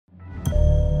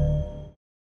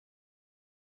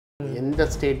எந்த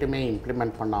ஸ்டேட்டுமே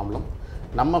இம்ப்ளிமெண்ட் பண்ணாமலும்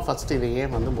நம்ம ஃபஸ்ட்டு இதையே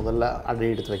முதல்ல அடி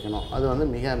எடுத்து வைக்கணும். அது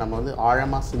மிக நம்ம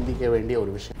ஆழமாக சிந்திக்க வேண்டிய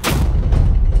ஒரு விஷயம்.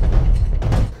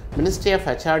 மினிஸ்ட்ரி ஆஃப்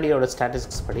ஹெச்ஆர்டியோட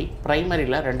ஸ்டாட்டிஸ்டிக்ஸ் படி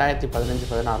பிரைமரியில்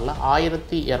 2015-16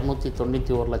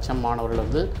 1291 லட்சம்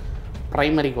மாணவர்கள்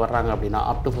பிரைமரிக்கு வர்றாங்க அப்படின்னா,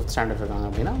 அப் டு 5th ஸ்டாண்டர்ட் இருக்காங்க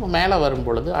அப்படின்னா, மேலே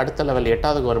வரும்பொழுது அடுத்த லெவல்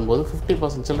 8ஆவதுக்கு வரும்போது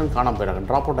 50% சில்ட்ரன் காணாமல் போயிடுறாங்க,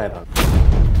 ட்ராப் அவுட் ஆகிடுறாங்க.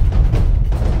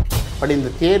 பட் இந்த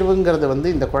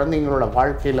தேர்வுங்கிறது இந்த குழந்தைங்களோட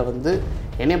வாழ்க்கையில்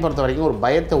என்னை பொறுத்த வரைக்கும் ஒரு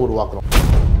பயத்தை உருவாக்குறோம்.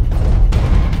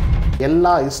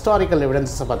 எல்லா ஹிஸ்டாரிக்கல்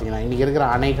எவிடன்ஸை பார்த்திங்கன்னா, இன்றைக்கி இருக்கிற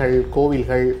அணைகள்,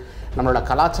 கோவில்கள், நம்மளோட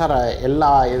கலாச்சார எல்லா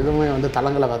எதுவுமே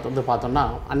தலங்களை பார்த்தோம்னா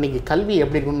அன்றைக்கி கல்வி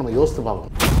எப்படி இருக்குன்னு நம்ம யோசித்து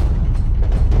பார்க்கணும்.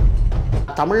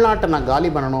 தமிழ்நாட்டை நான் காலி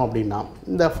பண்ணணும் அப்படின்னா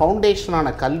இந்த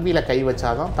ஃபவுண்டேஷனான கல்வியில் கை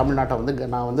வச்சாதான் தமிழ்நாட்டை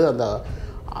நான்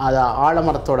அந்த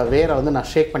ஆலமரத்தோட வேரை நான்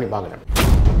ஷேக் பண்ணி பார்க்குறேன்.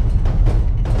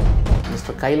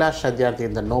 மிஸ்டர் கைலாஷ் சத்யார்த்தி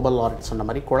இந்த நோபல் அவார்ட் சொன்ன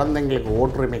மாதிரி குழந்தைங்களுக்கு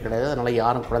ஓட்டுரிமை கிடையாது, அதனால்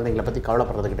யாரும் குழந்தைங்களை பற்றி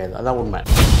கவலைப்படுறது கிடையாது. அதான் உண்மை.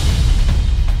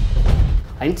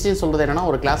 ஐன்ஸ்டீன் சொல்கிறது என்னென்னா,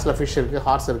 ஒரு கிளாஸில் ஃபிஷ் இருக்குது,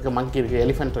 ஹார்ஸ் இருக்குது, மங்கி இருக்குது,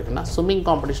 எலிஃபென்ட் இருக்குன்னா ஸ்விம்மிங்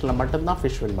காம்படிஷனில் மட்டும்தான்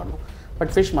ஃபிஷ் வின் பண்ணும்.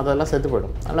 பட் ஃபிஷ் மற்றதெல்லாம் செத்து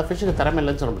போயிடும். அதனால் ஃபிஷ்ஷுக்கு திறமை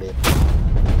இல்லைன்னு சொல்ல முடியாது.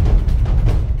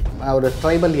 ஒரு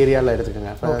ட்ரைபல் ஏரியாவில்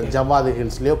எடுத்துக்கோங்க. இப்போ ஜவ்வாது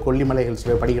ஹில்ஸ்லேயோ கொல்லிமலை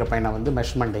ஹில்ஸ்லேயோ படிக்கிற பையனை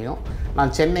மெஷர்மெண்ட்டையும்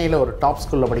நான் சென்னையில் ஒரு டாப்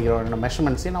ஸ்கூலில் படிக்கிற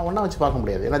மெஷர்மெண்ட்ஸையும் நான் ஒன்றா வச்சு பார்க்க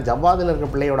முடியாது. ஏன்னா ஜவ்வாதில் இருக்கிற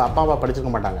பிள்ளையோட அப்பா அம்மா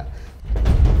படிச்சுக்க மாட்டாங்க.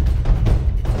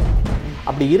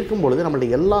 அப்படி இருக்கும்பொழுது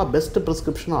நம்மள்ட்ட எல்லா பெஸ்ட்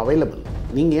ப்ரிஸ்கிரிப்ஷனும் அவைலபிள்.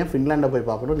 நீங்கள் ஏன் ஃபின்லாண்டை போய்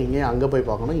பார்க்கணும், நீங்கள் ஏன் அங்கே போய்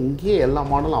பார்க்கணும், இங்கேயே எல்லா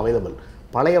மாடலும் அவைலபிள்.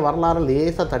 பழைய வரலாறு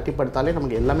லேசாக தட்டிப்படுத்தாலே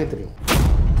நமக்கு எல்லாமே தெரியும்.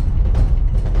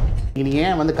 நீங்கள்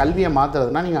ஏன் கல்வியை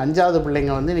மாற்றுறதுனா, நீங்கள் 5ஆவது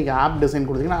பிள்ளைங்க நீங்கள் ஆப் டிசைன்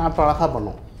கொடுத்தீங்கன்னா ஆப் அழகாக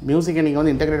பண்ணும். மியூசிக்கை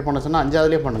நீங்கள் இன்டெகிரேட் பண்ண சொன்னால்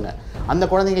 5ஆவதுலேயே பண்ணுங்கள். அந்த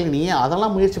குழந்தைங்களுக்கு நீங்கள்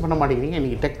அதெல்லாம் முயற்சி பண்ண மாட்டேங்கிறீங்க.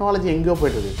 இன்றைக்கி டெக்னாலஜி எங்கேயோ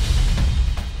போய்ட்டுருக்கு.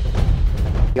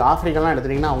 ஆஃப்ரிக்காலாம்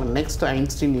எடுத்துட்டிங்கன்னா அவங்க நெக்ஸ்ட்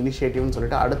ஐன்ஸ்டீன் இனிஷியேட்டிவ்னு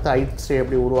சொல்லிட்டு அடுத்த ஐன்ஸ்டீன்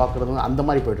எப்படி உருவாக்குறதுன்னு அந்த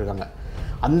மாதிரி போய்ட்டுருக்காங்க.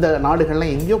 அந்த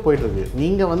நாடுகள்லாம் எங்கேயோ போய்ட்டுருக்கு.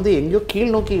 நீங்கள் எங்கேயோ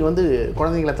கீழ் நோக்கி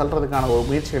குழந்தைங்களை தள்ளுறதுக்கான ஒரு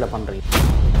முயற்சிகளை பண்ணுறீங்க.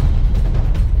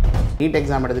 நீட்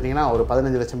எக்ஸாம் எடுத்துட்டிங்கன்னா ஒரு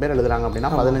 15 லட்சம் பேர் எழுதுறாங்க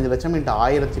அப்படின்னா 15 லட்சம் ×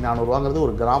 1400 ரூபாங்கிறது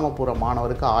ஒரு கிராமப்புற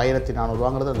மாணவருக்கு 1400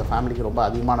 ரூபாங்கிறது அந்த ஃபேமிலிக்கு ரொம்ப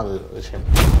அதிகமான விஷயம்.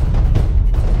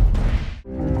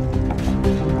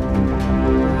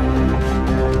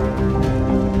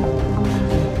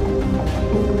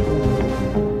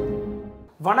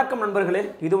 வணக்கம் நண்பர்களே,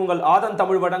 இது உங்கள் ஆதன்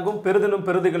தமிழ் வழங்கும் பெருதினும்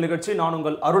பெருதுகள் நிகழ்ச்சி. நான்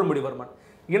உங்கள் அருள்மொழிவர்மன்.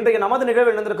 இன்றைய நமது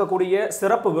நிகழ்வில் இணைந்திருக்கக்கூடிய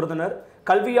சிறப்பு விருந்தினர்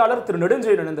கல்வியாளர் திரு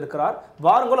நெடுஞ்செழியன் இணைந்திருக்கிறார்.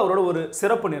 வாருங்கள் அவரோட ஒரு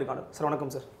சிறப்பு நேர்காணல். சார்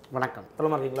வணக்கம். சார் வணக்கம்.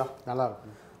 நலமா இருக்கீங்களா? நல்லா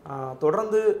இருக்கும்.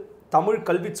 தொடர்ந்து தமிழ்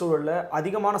கல்வி சூழலில்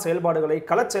அதிகமான செயல்பாடுகளை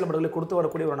செயல்பாடுகளை கொடுத்து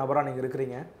வரக்கூடிய ஒரு நபராக நீங்கள்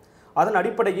இருக்கிறீங்க. அதன்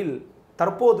அடிப்படையில்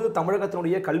தற்போது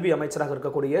தமிழகத்தினுடைய கல்வி அமைச்சராக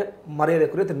இருக்கக்கூடிய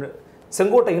மரியாதைக்குரிய திரு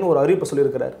செங்கோட்டையன் ஒரு அறிவிப்பு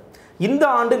சொல்லியிருக்கிறார். இந்த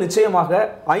ஆண்டு நிச்சயமாக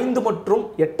 5 மற்றும்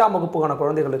 8ஆம் வகுப்புக்கான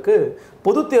குழந்தைகளுக்கு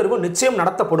பொதுத் தேர்வு நிச்சயம்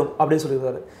நடத்தப்படும் அப்படின்னு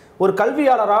சொல்லியிருக்காரு. ஒரு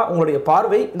கல்வியாளராக உங்களுடைய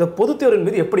பார்வை இந்த பொதுத் தேர்வின்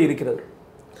மீது எப்படி இருக்கிறது?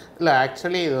 இல்லை,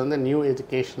 ஆக்சுவலி இது நியூ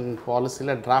எஜுகேஷன்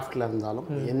பாலிசியில் டிராஃப்டில் இருந்தாலும்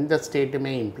எந்த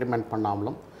ஸ்டேட்டுமே இம்ப்ளிமெண்ட்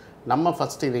பண்ணாமலும் நம்ம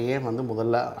ஃபஸ்ட்டு இதையே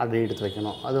முதல்ல அடி எடுத்து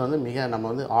வைக்கணும். அது மிக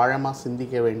நம்ம ஆழமாக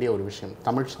சிந்திக்க வேண்டிய ஒரு விஷயம்.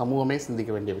 தமிழ் சமூகமே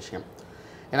சிந்திக்க வேண்டிய விஷயம்.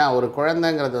 ஏன்னா ஒரு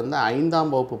குழந்தைங்கிறது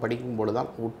 5ஆம் வகுப்பு படிக்கும்போது தான்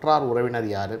உற்றார் உறவினர்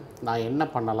யார், நான் என்ன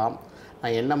பண்ணலாம்,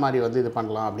 நான் என்ன மாதிரி இது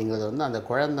பண்ணலாம் அப்படிங்கிறது அந்த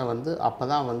குழந்தை அப்போ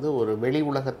தான் ஒரு வெளி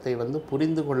உலகத்தை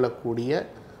புரிந்து கொள்ளக்கூடிய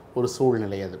ஒரு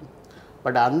சூழ்நிலை அது.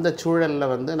 பட் அந்த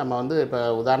சூழலில் நம்ம இப்போ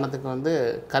உதாரணத்துக்கு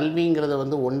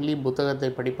கல்விங்கிறத ஒன்லி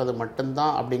புத்தகத்தை படிப்பது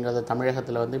மட்டும்தான் அப்படிங்கிறத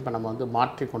தமிழகத்தில் இப்போ நம்ம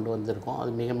மாற்றி கொண்டு வந்திருக்கோம்.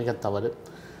 அது மிக மிக தவறு.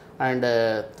 அண்டு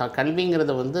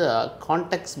கல்விங்கிறது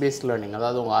கான்டெக்ஸ்ட் பேஸ்ட் லேர்னிங்.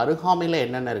 அதாவது உங்கள் அருகாமையில்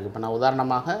என்னென்ன இருக்குது. இப்போ நான்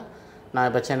உதாரணமாக நான்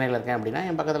இப்போ சென்னையில் இருக்கேன் அப்படின்னா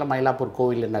என் பக்கத்தில் மயிலாப்பூர்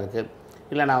கோவில் என்ன இருக்குது,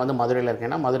 இல்லை நான் மதுரையில்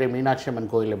இருக்கேன்னா மதுரை மீனாட்சி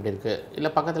அம்மன் கோவில் எப்படி இருக்குது,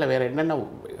 இல்லை பக்கத்தில் வேறு என்னென்ன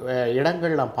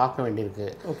இடங்கள் நான் பார்க்க வேண்டியிருக்கு.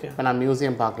 இப்போ நான்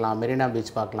மியூசியம் பார்க்கலாம், மெரினா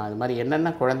பீச் பார்க்கலாம். இது மாதிரி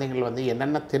என்னென்ன குழந்தைகள்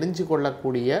என்னென்ன தெரிஞ்சு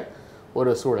கொள்ளக்கூடிய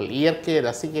ஒரு சூழல், இயற்கையை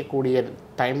ரசிக்கக்கூடிய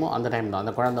டைமும் அந்த டைம் தான்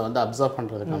அந்த குழந்தை அப்சர்வ்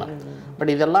பண்ணுறதுக்கான.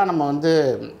 பட் இதெல்லாம் நம்ம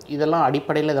இதெல்லாம்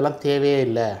அடிப்படையில் இதெல்லாம் தேவையே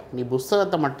இல்லை, நீ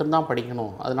புத்தகத்தை மட்டும்தான்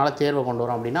படிக்கணும் அதனால் தேர்வை கொண்டு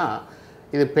வரோம் அப்படின்னா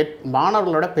இது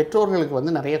மாணவர்களோட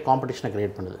பெற்றோர்களுக்கு நிறைய காம்படிஷனை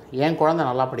க்ரியேட் பண்ணுது. என் குழந்தை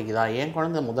நல்லா படிக்குதா, என்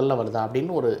குழந்தை முதல்ல வருதா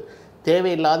அப்படின்னு ஒரு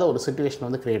தேவையில்லாத ஒரு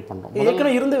சிச்சுவேஷன் க்ரியேட் பண்ணுறோம்.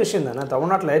 ஏற்கனவே இருந்த விஷயம் தானே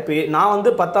தமிழ்நாட்டில். இப்போ நான்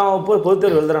 10ஆம் வகுப்பு பொதுத்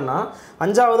தேர்வு எழுதுறேன்னா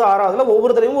 5ஆவது 6ஆவதுல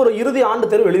ஒவ்வொரு தடவையும் ஒரு இறுதி ஆண்டு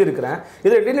தேர்வு எழுதியிருக்கிறேன்.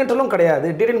 இது இடைநீட்டலும் கிடையாது,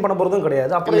 டீடைன் பண்ண போகிறதும்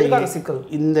கிடையாது. அப்படி சிக்கல்.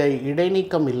 இந்த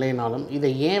இடைநீக்கம் இல்லைனாலும்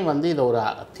இதை ஏன் இதை ஒரு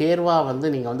தேர்வாக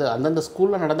நீங்கள் அந்தந்த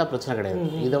ஸ்கூலில் நடந்தால் பிரச்சனை கிடையாது.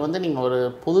 இதை நீங்கள் ஒரு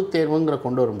பொது தேர்வுங்கிற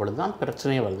கொண்டு வரும்பொழுது தான்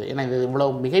பிரச்சனையே வருது. ஏன்னா இது இவ்வளோ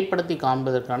மிகைப்படுத்தி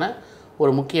காண்பதற்கான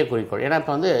ஒரு முக்கிய குறிக்கோள். ஏன்னா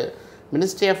இப்போ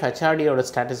மினிஸ்ட்ரி ஆஃப் ஹெச்ஆர்டியோட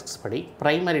ஸ்டாட்டிஸ்டிக்ஸ் படி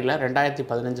பிரைமரியில்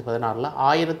 2015-16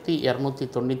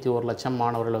 1291 லட்சம்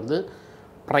மாணவர்கள்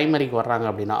ப்ரைமரிக்கு வர்றாங்க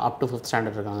அப்படின்னா அப் டு 5th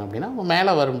ஸ்டாண்டர்ட் இருக்காங்க அப்படின்னா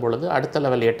மேலே வரும்பொழுது அடுத்த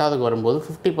லெவல் 8ஆவதுக்கு வரும்போது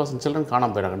 50% சில்ட்ரன்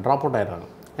காணாமல் போயிடுறாங்க, ட்ராப் அவுட் ஆயிடுறாங்க.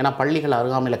 ஏன்னா பள்ளிகள்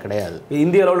அருகாமையில் கிடையாது.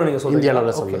 இந்திய அளவில் நீங்கள் சொல்லுங்கள். இந்திய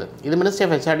அளவில் சொல்லுது. இது மினிஸ்ட்ரி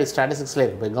ஆஃப் ஹெச்ஆர்டி ஸ்டாட்டிஸ்டிக்ஸில்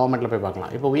இருக்குது, போய் கவர்மெண்ட்டில் போய்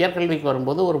பார்க்கலாம். இப்போ உயர்கல்விக்கு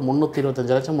வரும்போது ஒரு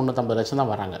 325 லட்சம் 350 லட்சம்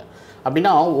தான் வராங்க.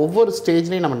 அப்படின்னா ஒவ்வொரு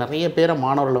ஸ்டேஜ்லேயும் நம்ம நிறைய பேரை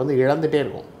மாணவர்கள் வந்து இழந்துகிட்டே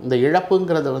இருக்கும். இந்த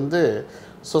இழப்புங்கிறது வந்து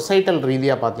சொசைட்டல்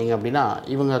ரீதியாக பார்த்தீங்க அப்படின்னா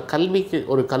இவங்க கல்விக்கு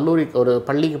ஒரு கல்லூரிக்கு ஒரு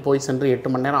பள்ளிக்கு போய் சென்று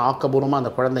 8 மணி நேரம் ஆக்கபூர்வமாக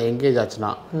அந்த குழந்தை எங்கேஜ்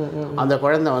ஆச்சுன்னா அந்த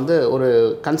குழந்தை வந்து ஒரு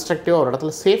கன்ஸ்ட்ரக்டிவாக ஒரு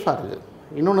இடத்துல சேஃபாக இருக்குது.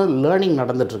 இன்னொன்று லேர்னிங்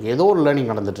நடந்துகிட்ருக்கு, ஏதோ ஒரு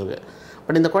லேர்னிங் நடந்துகிட்ருக்கு.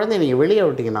 பட் இந்த குழந்தைய நீங்கள் வெளியே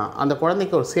விட்டிங்கன்னா அந்த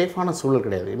குழந்தைக்கு ஒரு சேஃபான சூழல்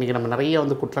கிடையாது. இன்றைக்கி நம்ம நிறைய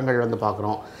வந்து குற்றங்கள் வந்து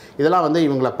பார்க்குறோம். இதெல்லாம் வந்து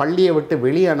இவங்களை பள்ளியை விட்டு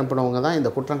வெளியே அனுப்பினவங்க தான் இந்த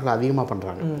குற்றங்களை அதிகமாக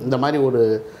பண்ணுறாங்க. இந்த மாதிரி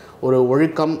ஒரு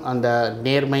ஒழுக்கம், அந்த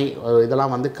நேர்மை,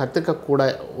 இதெல்லாம் வந்து கற்றுக்கக்கூட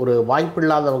ஒரு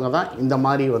வாய்ப்பில்லாதவங்க தான் இந்த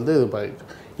மாதிரி வந்து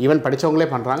ஈவன் படித்தவங்களே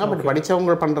பண்ணுறாங்க. பட்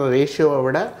படித்தவங்க பண்ணுற ரேஷியோவை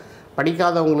விட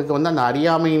படிக்காதவங்களுக்கு வந்து அந்த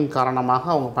அறியாமையின் காரணமாக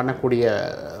அவங்க பண்ணக்கூடிய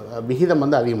விகிதம்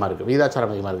வந்து அதிகமாக இருக்குது,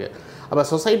 விகிதாச்சாரம் அதிகமாக இருக்குது. அப்போ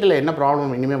சொசைட்டியில் என்ன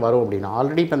ப்ராப்ளம் இனிமேல் வரும் அப்படின்னா,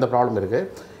 ஆல்ரெடி இப்போ இந்த ப்ராப்ளம் இருக்குது.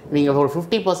 நீங்கள் ஒரு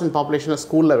 50% பாப்புலேஷனை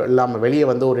ஸ்கூலில் இல்லாமல் வெளியே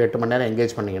வந்து ஒரு 8 மணி நேரம்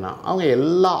என்கேஜ் பண்ணிங்கன்னா அவங்க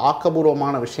எல்லா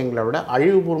ஆக்கபூர்வமான விஷயங்களை விட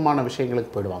அழிவுபூர்வமான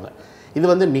விஷயங்களுக்கு போயிடுவாங்க. இது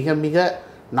வந்து மிக மிக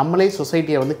நம்மளே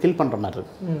சொசைட்டியை வந்து கில் பண்ணுற மாதிரி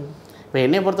இருக்குது. இப்போ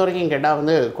என்னை பொறுத்த வரைக்கும் கேட்டால்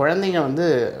வந்து குழந்தைங்க வந்து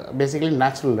பேசிக்கலி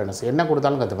நேச்சுரல் லேர்னர்ஸ், என்ன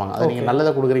கொடுத்தாலும் கற்றுப்பாங்க. அது நீங்கள்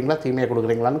நல்லதை கொடுக்குறீங்களா தீமையை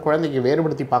கொடுக்குறீங்களான்னு குழந்தைக்கு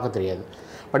வேறுபடுத்தி பார்க்க தெரியாது.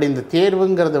 பட் இந்த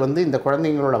தேர்வுங்கிறது வந்து இந்த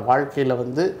குழந்தைங்களோட வாழ்க்கையில்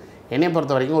வந்து என்னை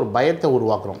பொறுத்த வரைக்கும் ஒரு பயத்தை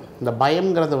உருவாக்குறோம். இந்த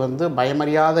பயம்ங்கிறது வந்து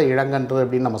பயமறியாத இளங்கன்று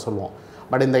அப்படின்னு நம்ம சொல்லுவோம்.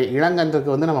 பட் இந்த இளங்கன்றுக்கு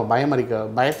வந்து நம்ம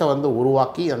பயத்தை வந்து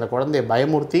உருவாக்கி அந்த குழந்தைய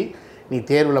பயமுறுத்தி நீ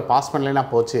தேர்வில் பாஸ் பண்ணலைன்னா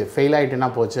போச்சு, ஃபெயில் ஆகிட்டுனா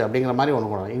போச்சு அப்படிங்கிற மாதிரி ஒன்று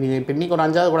கொடுக்கும். இப்போ இன்றைக்கி ஒரு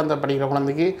 5ஆவது குழந்தை படிக்கிற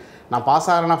குழந்தைக்கு நான் பாஸ்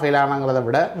ஆகிறேன்னா ஃபெயில் ஆனாங்கிறத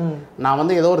விட நான்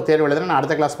வந்து ஏதோ ஒரு தேர்வு எழுதுனா நான்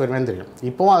அடுத்த கிளாஸ் போயிடுவேன்னு தெரியும்.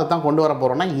 இப்போவும் அதை தான் கொண்டு வர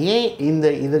போகிறோன்னா ஏன்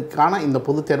இதுக்கான இந்த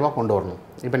பொது தேர்வாக கொண்டு வரணும்?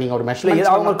 இப்போ நீங்கள் ஒரு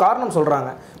மெஷர்மெண்ட் அவங்க காரணம் சொல்கிறாங்க.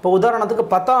 இப்போ உதாரணத்துக்கு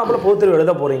 10ஆம் வகுப்புல பொதுத் தேர்வு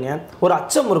எழுத போகிறீங்க, ஒரு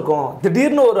அச்சம் இருக்கும்,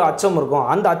 திடீர்னு ஒரு அச்சம் இருக்கும்.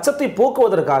 அந்த அச்சத்தை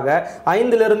போக்குவதற்காக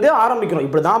 5லேருந்தே ஆரம்பிக்கணும்.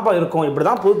 இப்படி தான்ப்பா இருக்கும், இப்படி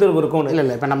தான் பொதுத் தேர்வு இருக்கும்.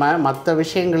 இல்லை இப்போ நம்ம மற்ற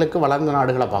விஷயங்களுக்கு வளர்ந்த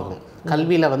நாடுகளை பார்க்கணும்.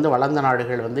 கல்வியில் வந்து வளர்ந்த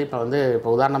நாடுகள் வந்து இப்போ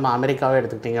உதாரணமாக அமெரிக்காவே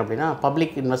எடுத்துக்கிட்டிங்க அப்படின்னா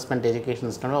பப்ளிக் இன்வெஸ்ட்மெண்ட்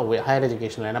எஜுகேஷன்ஸ்னால ஹையர்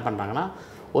எஜுகேஷனில் என்ன பண்ணுறாங்கன்னா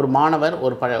ஒரு மாணவர்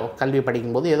ஒரு கல்வி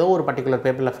படிக்கும்போது ஏதோ ஒரு பர்டிகுலர்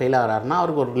பேப்பரில் ஃபெயில் ஆகிறாருன்னா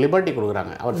அவருக்கு ஒரு லிபர்ட்டி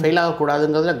கொடுக்குறாங்க. அவர் ஃபெயில்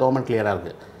ஆகக்கூடாதுங்கிறதுல கவர்மெண்ட் கிளியராக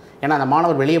இருக்குது. ஏன்னா அந்த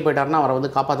மாணவர் வெளியே போயிட்டாருன்னா அவரை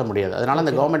வந்து காப்பாற்ற முடியாது. அதனால்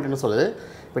அந்த கவர்மெண்ட் என்ன சொல்லுது,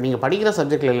 இப்போ நீங்கள் படிக்கிற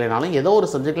சப்ஜெக்ட்டில் இல்லைனாலும் ஏதோ ஒரு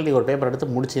சப்ஜெக்ட்டில் நீங்கள் ஒரு பேப்பர் எடுத்து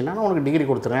முடிச்சிங்கன்னா உனக்கு டிகிரி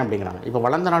கொடுத்துருவேன் அப்படிங்கிறாங்க. இப்போ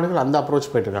வளர்ந்த நாடுகள் அந்த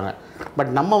அப்ரோச் போயிட்டுருக்காங்க.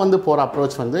 பட் நம்ம வந்து போகிற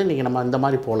அப்ரோச் வந்து இன்றைக்கி நம்ம இந்த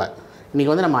மாதிரி போகல.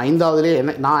 இன்றைக்கி வந்து நம்ம 5ஆவதுலேயே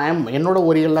என்னோட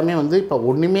ஒரு எல்லாமே வந்து இப்போ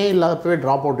ஒன்றுமே இல்லாதப்பவே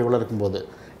ட்ராப் அவுட் இவ்வளோ இருக்கும்போது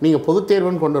நீங்கள் பொதுத்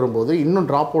தேர்வுன்னு கொண்டு வரும்போது இன்னும்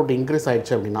ட்ராப் அவுட் இன்க்ரீஸ்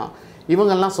ஆகிடுச்சு அப்படின்னா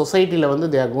இவங்கெல்லாம் சொசைட்டியில் வந்து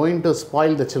they are going to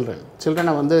spoil the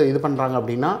சில்ட்ரனை வந்து இது பண்ணுறாங்க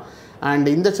அப்படின்னா. அண்ட்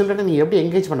இந்த சில்ட்ரனை நீங்கள் எப்படி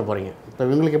என்கேஜ் பண்ண போகிறீங்க? இப்போ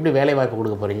இவங்களுக்கு எப்படி வேலை வாய்ப்பு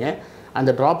கொடுக்க போகிறீங்க? அந்த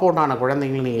ட்ராப் அவுட் ஆன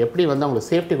குழந்தைங்களுக்கு நீங்கள் எப்படி வந்து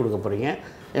அவங்களுக்கு சேஃப்டி கொடுக்க போகிறீங்க?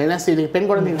 ஏன்னா இதுக்கு பெண்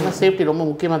குழந்தைங்களுக்கு சேஃப்டி ரொம்ப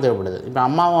முக்கியமாக தேவைப்படுது. இப்போ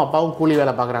அம்மாவும் அப்பாவும் கூலி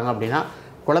வேலை பார்க்குறாங்க அப்படின்னா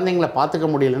குழந்தைங்கள பார்த்துக்க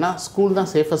முடியலன்னா ஸ்கூல் தான்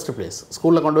சேஃபஸ்ட் பிளேஸ்.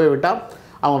 ஸ்கூலில் கொண்டு போய் விட்டால்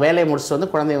அவங்க வேலையை முடிச்சுட்டு வந்து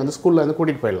குழந்தைய வந்து ஸ்கூலில் வந்து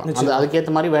கூட்டிகிட்டு போயிடலாம்.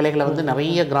 அதுக்கேற்ற மாதிரி வேலைகளை வந்து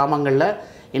நிறைய கிராமங்களில்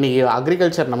இன்றைக்கி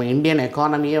அக்ரிகல்ச்சர் நம்ம இந்தியன்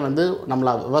எக்கானமியே வந்து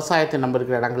நம்மளை விவசாயத்தை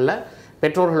நம்பியிருக்கிற இடங்களில்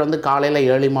பெற்றோர்கள் வந்து காலையில்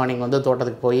ஏர்லி மார்னிங் வந்து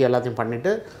தோட்டத்துக்கு போய் எல்லாத்தையும்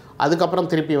பண்ணிவிட்டு அதுக்கப்புறம்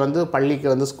திருப்பி வந்து பள்ளிக்கு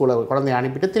வந்து ஸ்கூலில் குழந்தைய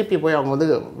அனுப்பிட்டு திருப்பி போய் அவங்க வந்து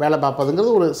வேலை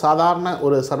பார்ப்பதுங்கிறது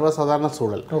ஒரு சர்வசாதாரண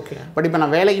சூழல். ஓகே. பட் இப்போ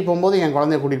நான் வேலைக்கு போகும்போது என்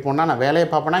குழந்தைய கூட்டிகிட்டு போனால் நான் வேலையை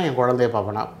பார்ப்பேனா என் குழந்தைய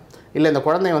பார்ப்பேனா? இல்லை இந்த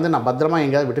குழந்தைய வந்து நான் பத்திரமா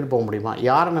எங்கேயாவது விட்டுட்டு போக முடியுமா?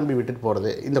 யாரை நம்பி விட்டுட்டு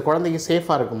போகிறது? இந்த குழந்தைக்கு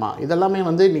சேஃபாக இருக்குமா? இதெல்லாமே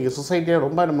வந்து இன்றைக்கி சொசைட்டியில்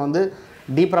ரொம்ப நம்ம வந்து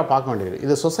டீப்பராக பார்க்க வேண்டியது.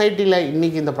 இது சொசைட்டியில்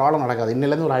இன்றைக்கி இந்த ப்ராப்ளம் நடக்காது.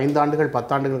 இன்னிலேருந்து ஒரு 5 ஆண்டுகள்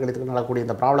 10 ஆண்டுகள் கழித்து நடக்கக்கூடிய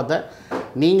இந்த ப்ராப்ளத்தை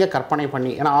நீங்கள் கற்பனை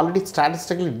பண்ணி, ஏன்னா ஆல்ரெடி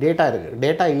ஸ்டாட்டிஸ்டிக்கலி டேட்டா இருக்குது,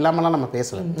 டேட்டா இல்லாமலாம் நம்ம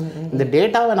பேசலை. இந்த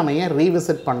டேட்டாவை நம்ம ஏன்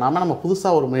ரீவிசிட் பண்ணாமல் நம்ம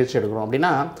புதுசாக ஒரு முயற்சி எடுக்கிறோம்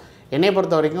அப்படின்னா, என்னை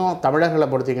பொறுத்த வரைக்கும் தமிழர்களை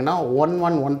பொறுத்திங்கன்னா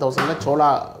 1000 சோழா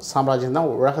சாம்ராஜ்யம்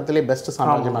தான் உலகத்திலே பெஸ்ட்டு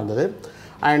சாம்ராஜ்யமாக இருந்தது.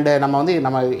 அண்டு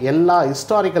நம்ம எல்லா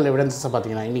ஹிஸ்டாரிக்கல் எவிடன்ஸை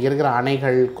பார்த்திங்கன்னா இன்றைக்கி இருக்கிற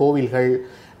அணைகள், கோவில்கள்,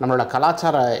 நம்மளோட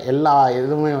கலாச்சார எல்லா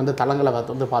இதுவுமே வந்து தளங்களை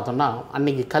வந்து பார்த்தோம்னா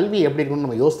அன்றைக்கி கல்வி எப்படி இருக்குன்னு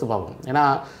நம்ம யோசித்து பார்ப்போம். ஏன்னா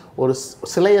ஒரு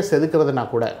சிலையை செதுக்கிறதுனா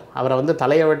கூட அவரை வந்து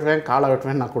தலையை வெட்டுவேன், காலை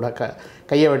வெட்டுவேன்னா கூட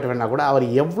கையை வெட்டுவேன்னா கூட அவர்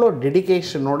எவ்வளோ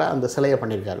டெடிகேஷனோட அந்த சிலையை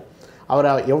பண்ணியிருக்காரு,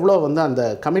 அவரை எவ்வளோ வந்து அந்த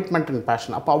கமிட்மெண்ட் அண்ட்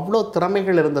பேஷன். அப்போ அவ்வளோ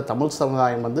திறமைகள் இருந்த தமிழ்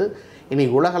சமுதாயம் வந்து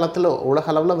இன்றைக்கி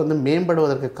உலகளவில் வந்து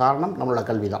மேம்படுவதற்கு காரணம் நம்மளோட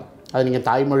கல்வி தான். அது நீங்கள்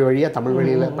தாய்மொழி வழியாக தமிழ்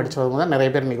வழியில் படித்தவங்க தான் நிறைய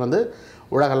பேர் இன்றைக்கி வந்து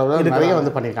உலகளவில் நிறைய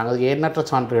வந்து பண்ணியிருக்காங்க. அதுக்கு எண்ணற்ற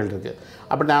சான்றுகள் இருக்குது.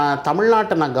 அப்படி நான்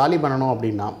தமிழ்நாட்டை காலி பண்ணணும்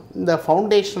அப்படின்னா இந்த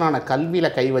ஃபவுண்டேஷனான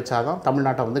கல்வியில் கை வச்சாதான்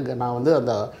தமிழ்நாட்டை வந்து நான் வந்து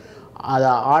அந்த அது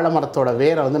ஆலமரத்தோட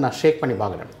வேரை வந்து நான் ஷேக் பண்ணி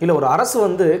பார்க்குறேன். இல்லை ஒரு அரசு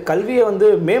வந்து கல்வியை வந்து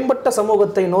மேம்பட்ட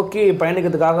சமூகத்தை நோக்கி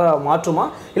பயணிக்கிறதுக்காக மாற்றுமா,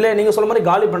 இல்லை நீங்கள் சொல்ல மாதிரி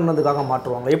காலி பண்ணுறதுக்காக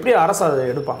மாற்றுவாங்க? எப்படி அரசு அதை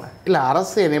எடுப்பாங்க? இல்லை,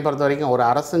 அரசு என்னை பொறுத்த வரைக்கும் ஒரு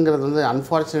அரசுங்கிறது வந்து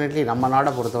அன்ஃபார்ச்சுனேட்லி நம்ம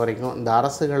நாடை பொறுத்த வரைக்கும் இந்த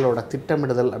அரசுகளோட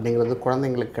திட்டமிடுதல் அப்படிங்கிறது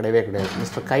குழந்தைங்களுக்கு கிடையவே கிடையாது.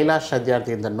 மிஸ்டர் கைலாஷ்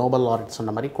சத்யார்த்தி இந்த நோபல் லாரட்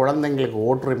சொன்ன மாதிரி குழந்தைங்களுக்கு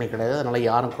ஓட்டுரிமை கிடையாது. அதனால்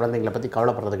யாரும் குழந்தைங்களை பற்றி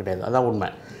கவலைப்படுறது கிடையாது. அதான்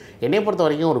உண்மை. என்னை பொறுத்த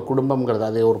வரைக்கும் ஒரு குடும்பங்கிறது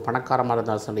அது ஒரு பணக்காரமாக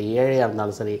இருந்தாலும் சரி, ஏழையாக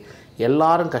இருந்தாலும் சரி,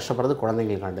 எல்லாரும் கஷ்டப்படுறது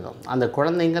குழந்தைங்களுக்காண்டி தான். அந்த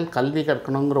குழந்தைங்கள் கல்வி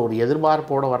கற்கணுங்கிற ஒரு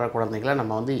எதிர்பார்ப்போடு வர குழந்தைகளை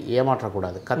நம்ம வந்து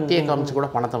ஏமாற்றக்கூடாது. கத்தியை காமிச்சு கூட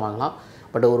பணத்தை வாங்கலாம்.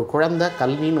 பட் ஒரு குழந்தை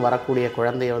கல்வின்னு வரக்கூடிய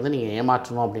குழந்தைய வந்து நீங்கள்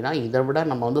ஏமாற்றணும் அப்படின்னா இதை விட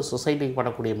நம்ம வந்து சொசைட்டிக்கு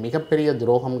பண்ணக்கூடிய மிகப்பெரிய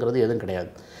துரோகம்ங்கிறது எதுவும்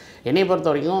கிடையாது. என்னை பொறுத்த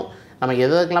வரைக்கும் நம்ம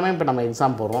எதுக்கெல்லாமே இப்போ நம்ம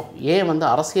எக்ஸாம் போடுறோம். ஏன் வந்து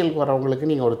அரசியலுக்கு வரவங்களுக்கு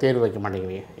நீங்கள் ஒரு தேர்வு வைக்க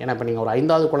மாட்டேங்கிறீங்க? ஏன்னா இப்போ நீங்கள் ஒரு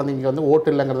 5வது குழந்தைங்க வந்து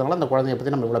ஓட்டு இல்லைங்கிறதுனால அந்த குழந்தைய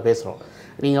பற்றி நம்ம இவ்வளோ பேசுகிறோம்.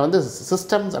 நீங்கள் வந்து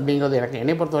சிஸ்டம்ஸ் அப்படிங்கிறது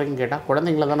என்னை பொறுத்த வரைக்கும் கேட்டால்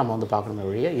குழந்தைங்கள தான் நம்ம வந்து பார்க்கணுமே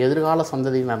ஒழிய எதிர்கால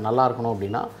சந்ததியினர் நல்லா இருக்கணும்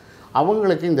அப்படின்னா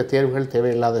அவங்களுக்கு இந்த தேர்வுகள்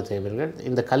தேவையில்லாத தேர்வுகள்.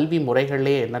 இந்த கல்வி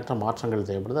முறைகளிலே எண்ணற்ற மாற்றங்கள்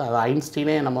தேவைப்படுது. அது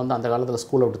ஐன்ஸ்டீனே நம்ம வந்து அந்த காலத்தில்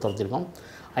ஸ்கூலை விட்டு துரத்திருக்கோம்.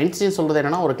 ஐன்ஸ்டீன் சொல்கிறது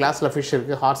என்னென்னா ஒரு கிளாஸில் ஃபிஷ்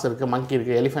இருக்குது, ஹார்ஸ் இருக்குது, மங்கி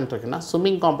இருக்குது, எலிஃபென்ட் இருக்குன்னா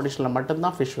ஸ்விம்மிங் காம்படிஷனில்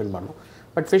மட்டும்தான் ஃபிஷ் வின் பண்ணணும்.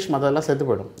 பட் ஃபிஷ் மற்றதெல்லாம் செத்து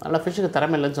போயிடும். அதனால் ஃபிஷ்ஷுக்கு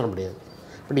திறமை இல்லைன்னு சொல்ல முடியாது.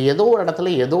 பட் ஏதோ ஒரு இடத்துல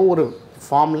ஏதோ ஒரு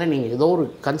ஃபார்மில் நீங்கள் ஏதோ ஒரு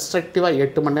கன்ஸ்ட்ரக்டிவாக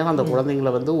 8 மணி நேரம் அந்த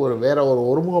குழந்தைங்களை வந்து ஒரு வேறு ஒரு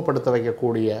ஒருமுகப்படுத்த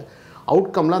வைக்கக்கூடிய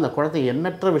அவுட்கமில் அந்த குழந்தை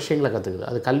எண்ணற்ற விஷயங்களை கற்றுக்குது.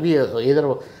 அது கல்வியை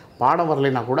பாடம்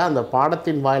வரலைன்னா கூட அந்த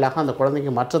பாடத்தின் வாயிலாக அந்த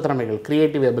குழந்தைக்கு மற்ற திறமைகள்,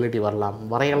 க்ரியேட்டிவ் எபிலிட்டி வரலாம்,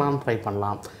 வரையலான்னு ட்ரை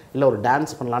பண்ணலாம், இல்லை ஒரு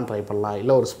டான்ஸ் பண்ணலான்னு ட்ரை பண்ணலாம்,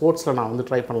 இல்லை ஒரு ஸ்போர்ட்ஸில் நான் வந்து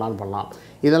ட்ரை பண்ணலான்னு பண்ணலாம்.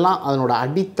 இதெல்லாம் அதனோட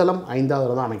அடித்தளம்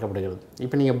 5வது தான் அமைக்கப்படுகிறது.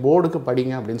 இப்போ நீங்கள் போர்டுக்கு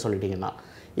படிங்க அப்படின்னு சொல்லிட்டீங்கன்னா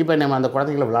இப்போ நம்ம அந்த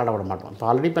குழந்தைங்களை விளையாட விட மாட்டோம். இப்போ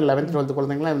ஆல்ரெடி இப்போ 11th 12th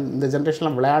குழந்தைங்களாம் இந்த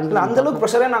ஜென்ரேஷன்லாம் விளையாண்டு அந்தளவுக்கு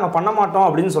ப்ரெஷரே நாங்கள் பண்ண மாட்டோம்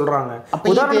அப்படின்னு சொல்கிறாங்க.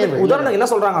 உதாரணம் என்ன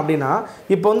சொல்கிறாங்க அப்படின்னா,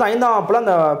 இப்போ வந்து 5ஆம் வகுப்பில்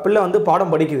அந்த பிள்ளை வந்து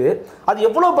பாடம் படிக்குது. அது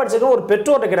எவ்வளோ படிச்சிருக்கும் ஒரு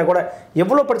பெற்றோர்கிட்ட கிட்ட கூட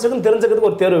எவ்வளோ படிச்சிருக்குன்னு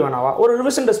தெரிஞ்சுக்கிறதுக்கு ஒரு தேர்வு வேணாவா? ஒரு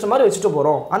ரிவிஷன் டெஸ்ட் மாதிரி வச்சுட்டு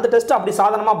போகிறோம். அந்த டெஸ்ட் அப்படி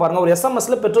சாதாரணமாக பாருங்கள், ஒரு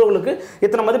எஸ்எம்எஸ்ல பெற்றோர்களுக்கு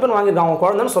இத்தனை மதிப்பெண் வாங்கியிருக்காங்க அவங்க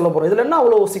குழந்தைன்னு சொல்ல போகிறோம். இதில் என்ன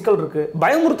அவ்வளோ சிக்கல் இருக்குது?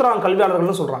 பயமுறுத்துறாங்க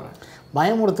கல்வியாளர்கள்னு சொல்கிறாங்க.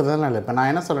 பயமுறுத்துறதுலாம் இல்லை. இப்போ நான்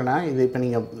என்ன சொல்கிறேன்னா, இப்போ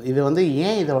நீங்கள் இது வந்து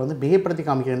ஏன் இதை வந்து மிகைப்படுத்தி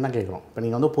காமிக்கிறேன்னு தான் கேட்குறோம். இப்போ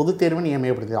நீங்கள் வந்து பொது தேர்வுன்னு ஏன்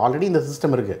மிகைப்படுத்தி? ஆல்ரெடி இந்த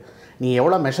சிஸ்டம் இருக்குது. நீங்கள்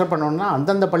எவ்வளோ மெஷர் பண்ணணும்னா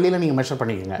அந்தந்த பள்ளியில் நீங்கள் மெஷர்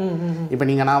பண்ணிக்கோங்க. இப்போ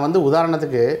நான் வந்து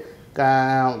உதாரணத்துக்கு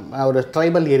ஒரு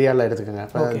ட்ரைபல் ஏரியாவில் எடுத்துக்கோங்க.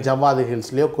 இப்போ ஜவ்வாது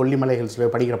ஹில்ஸ்லையோ கொல்லிமலை ஹில்ஸ்லையோ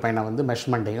படிக்கிற பையனை வந்து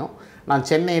மெஷர்மெண்ட்டையும் நான்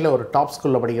சென்னையில் ஒரு டாப்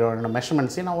ஸ்கூலில் படிக்கிற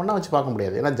மெஷர்மெண்ட்ஸையும் நான் ஒன்றா வச்சு பார்க்க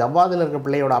முடியாது. ஏன்னா ஜவ்வாதில் இருக்கிற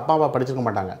பிள்ளையோட அப்பா அப்பா படிச்சிருக்க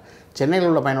மாட்டாங்க, சென்னையில்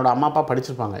உள்ள பையனோட அம்மா அப்பா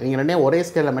படிச்சிருப்பாங்க. நீங்கள் ரெண்டே ஒரே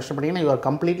ஸ்கேலில் மெஷர் பண்ணிங்கன்னா you are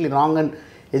completely wrong and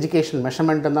education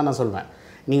மெஷர்மெண்ட்டுன்னு தான் நான் சொல்வேன்.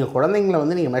 நீங்கள் குழந்தைங்களை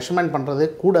வந்து நீங்கள் மெஷர்மெண்ட் பண்ணுறது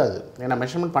கூடாது. ஏன்னா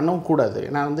மெஷர்மெண்ட் பண்ணவும் கூடாது.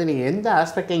 ஏன்னா வந்து நீங்கள் எந்த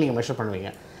ஆஸ்பெக்டில் நீங்கள் மெஷர்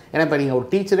பண்ணுவீங்க? ஏன்னா இப்போ நீங்கள் ஒரு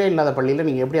டீச்சரே இல்லாத பள்ளியில்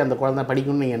நீங்கள் எப்படி அந்த குழந்தை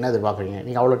படிக்கணும்னு நீங்கள் என்ன எதிர்பார்க்குறீங்க?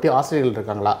 நீங்கள் அவ்வளோ ஆசிரியர்கள்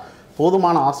இருக்காங்களா?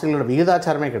 போதுமான ஆசிரியர்களோட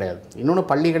விகிதாச்சாரமே கிடையாது. இன்னொன்று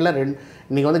பள்ளிகளில்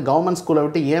இன்றைக்கி வந்து கவர்மெண்ட் ஸ்கூலை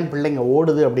விட்டு ஏன் பிள்ளைங்க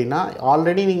ஓடுது அப்படின்னா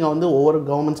ஆல்ரெடி நீங்கள் வந்து ஒவ்வொரு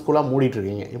கவர்மெண்ட் ஸ்கூலாக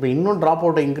மூடிட்டுருக்கீங்க. இப்போ இன்னும் ட்ராப்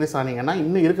அவுட்டை இன்க்ரீஸ் ஆனீங்கன்னா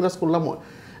இன்னும் இருக்கிற ஸ்கூலில்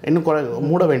இன்னும்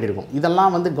மூட வேண்டியிருக்கும்.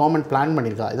 இதெல்லாம் வந்து கவர்மெண்ட் பிளான்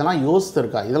பண்ணியிருக்கா? இதெல்லாம்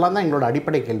யோசித்துருக்கா? இதெல்லாம் தான் எங்களோட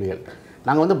அடிப்படை கேள்விகள்.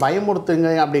 நாங்கள் வந்து பயமுறுத்துங்க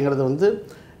அப்படிங்கிறது வந்து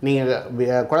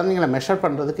நீங்கள் குழந்தைங்களை மெஷர்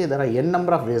பண்ணுறதுக்கு இதில்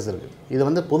நம்பர் ஆஃப் வேஸ் இருக்குது. இது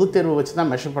வந்து பொது தேர்வு வச்சு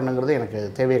தான் மெஷர் பண்ணுங்கிறது எனக்கு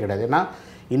தேவையே கிடையாது. ஏன்னா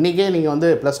இன்றைக்கே நீங்கள் வந்து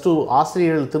 +2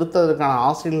 ஆசிரியர்கள் திருத்ததுக்கான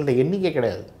ஆசிரியர்களோட எண்ணிக்கை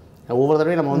கிடையாது. ஒவ்வொரு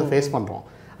தடவையும் நம்ம வந்து ஃபேஸ் பண்ணுறோம்.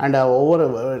 அண்ட் ஒவ்வொரு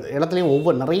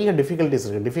இடத்துலையும் நிறைய டிஃபிகல்ட்டிஸ்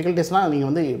இருக்குது. டிஃபிகல்ட்டிஸ்லாம் நீங்கள்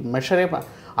வந்து மெஷரே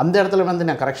அந்த இடத்துல வந்து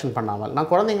நான் கரெக்ஷன் பண்ணாமல் நான்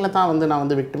குழந்தைங்கள தான் வந்து நான்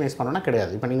வந்து விக்டிமைஸ் பண்ணணும்னா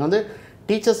கிடையாது. இப்போ நீங்கள் வந்து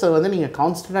டீச்சர்ஸை வந்து நீங்கள்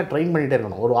கான்ஸ்டண்ட்டாக ட்ரெயின் பண்ணிகிட்டே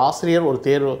இருக்கணும். ஒரு ஆசிரியர் ஒரு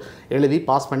தேர்வு எழுதி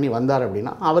பாஸ் பண்ணி வந்தார்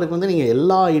அப்படின்னா அவருக்கு வந்து நீங்கள்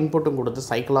எல்லா இன்புட்டும் கொடுத்து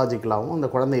சைக்கலாஜிக்கலாகவும் அந்த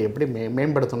குழந்தையை எப்படி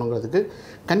மேம்படுத்தணுங்கிறதுக்கு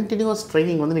கண்டினியூஸ்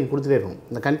ட்ரைனிங் வந்து நீங்கள் கொடுத்துட்டே இருக்கணும்.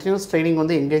 இந்த கண்டினியூஸ் ட்ரைனிங்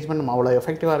வந்து எங்கேஜ்மெண்ட் அவ்வளோ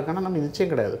எஃபெக்டிவாக இருக்கான்னா நம்ம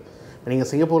நிச்சயம் கிடையாது. இப்போ நீங்கள்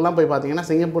சிங்கப்பூர்லாம் போய் பார்த்தீங்கன்னா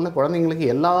சிங்கப்பூரில்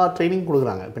குழந்தைங்களுக்கு எல்லா ட்ரைனிங்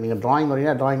கொடுக்குறாங்க. இப்போ நீங்கள் ட்ராயிங்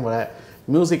வரையா ட்ராயிங் வர,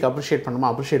 மியூசிக் அப்ரிஷியேட்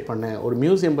பண்ணணுமா அப்ரிஷியேட் பண்ணு, ஒரு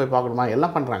மியூசியம் போய் பார்க்கணுமா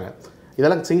எல்லாம் பண்ணுறாங்க.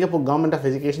 இதெல்லாம் சிங்கப்பூர் கவர்மெண்ட் ஆஃப்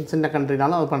எஜுகேஷன் சின்ன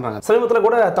கண்ட்ரினாலும் அது பண்ணுறாங்க. சமீபத்தில்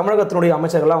கூட தமிழகத்தினுடைய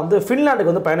அமைச்சர்கள்லாம் வந்து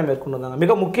ஃபின்லாண்டுக்கு வந்து பயணம் மேற்கொண்டு வந்தாங்க.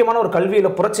 மிக முக்கியமான ஒரு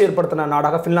கல்வியில் புரட்சி ஏற்படுத்தின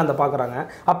நாடாக ஃபின்லாந்தை பார்க்குறாங்க.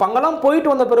 அப்போ அங்கெல்லாம்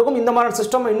போயிட்டு வந்த பிறகும் இந்த மாதிரி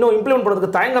சிஸ்டம் இன்னும் இம்ப்ளிமெண்ட்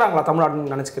பண்ணுறதுக்கு தயங்குறாங்களா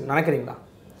தமிழ்நாடுன்னு நினைக்கிறீங்களா?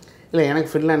 இல்லை, எனக்கு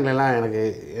ஃபின்லாண்ட்லாம் எனக்கு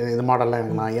இது மாடல்லாம்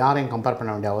எனக்கு நான் யாரையும் கம்பேர்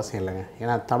பண்ண வேண்டிய அவசியம் இல்லைங்க.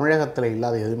 ஏன்னா தமிழகத்தில்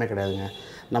இல்லாத எதுவுமே கிடையாதுங்க.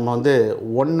 நம்ம வந்து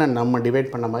நம்ம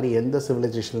டிவைட் பண்ண மாதிரி எந்த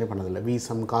சிவிலைசேஷன்லேயும் பண்ணதில்லை.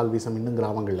 வீசம், கால் வீசம் இன்னும்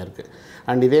கிராமங்களில் இருக்குது.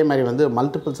 அண்ட் இதே மாதிரி வந்து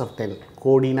மல்டிபிள்ஸ் ஆஃப் 10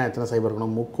 கோடினா எத்தனை சைபர்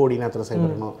இருக்கணும், முக்கோடினா எத்தனை சைபர்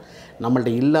இருக்கணும்,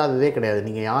 நம்மள்ட்ட இல்லாததே கிடையாது.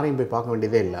 நீங்கள் யாரையும் போய் பார்க்க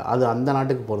வேண்டியதே இல்லை. அது அந்த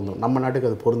நாட்டுக்கு பொருந்தும், நம்ம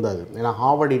நாட்டுக்கு அது பொருந்தாது. ஏன்னா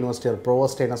ஹார்வர்ட் யூனிவர்சிட்டி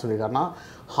ப்ரோவோஸ்ட் என்ன சொல்லியிருக்காருன்னா,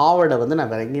 ஹார்வர்டை வந்து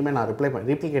நான் வேறு எங்கேயுமே நான்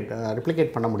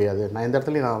ரிப்ளிகேட் பண்ண முடியாது, நான் இந்த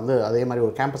இடத்துலையும் நான் வந்து அதே மாதிரி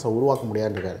ஒரு கேம்பஸை உருவாக்க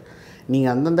முடியாதுன்னு இருக்காரு.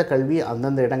 நீங்கள் அந்தந்த கல்வி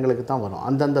அந்தந்த இடங்களுக்கு தான் வரும்,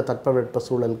 அந்தந்த தட்பவெட்ப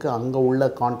சூழலுக்கு அங்கே உள்ள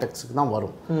கான்டெக்ட்ஸுக்கு தான்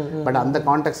வரும். பட் அந்த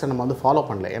கான்டெக்ட்டை நம்ம வந்து ஃபாலோ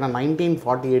பண்ணல. ஏன்னா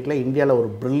 1948 இந்தியாவில் ஒரு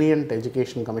brilliant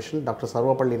education commission doctor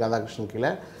Sarvepalli Radhakrishnan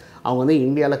கீழே அவங்க வந்து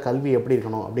இந்தியாவில் கல்வி எப்படி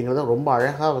இருக்கணும் அப்படிங்கிறத ரொம்ப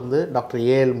அழகாக வந்து doctor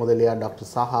AL Mudaliar,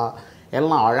 doctor Saha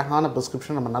எல்லாம் அழகான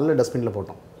ப்ரிஸ்கிரிப்ஷன் நம்ம நல்ல டஸ்ட்பினில்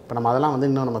போட்டோம். இப்போ நம்ம அதெல்லாம் வந்து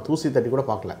இன்னும் நம்ம தூசி தட்டி கூட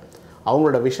பார்க்கல.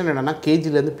 அவங்களோட விஷன் என்னென்னா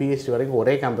கேஜிலேருந்து பிஹெச்டி வரைக்கும்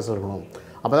ஒரே கேம்பஸ் இருக்கணும்.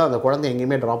 அப்போ தான் அந்த குழந்தை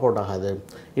எங்கேயுமே ட்ராப் அவுட் ஆகாது.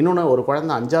 இன்னொன்று, ஒரு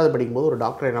குழந்தை 5வது படிக்கும்போது ஒரு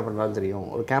டாக்டர் என்ன பண்ணுறான்னு தெரியும்,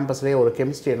 ஒரு கேம்பஸ்லேயே ஒரு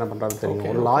கெமிஸ்ட்ரி என்ன பண்ணுறான்னு தெரியும்,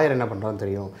 ஒரு லாயர் என்ன பண்ணுறான்னு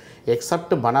தெரியும்.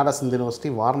 எக்ஸப்ட் பனாரஸ் இந்து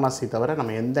யூனிவர்சிட்டி, வாரணாசி தவிர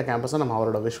நம்ம எந்த கேம்பஸும் நம்ம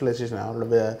அவரோட விஷுவலைசேஷன்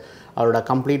அவரோட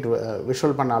கம்ப்ளீட்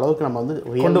விஷுவல் பண்ண அளவுக்கு நம்ம வந்து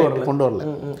கொண்டு வரல.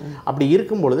 அப்படி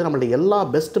இருக்கும்பொழுது நம்மள்ட்ட எல்லா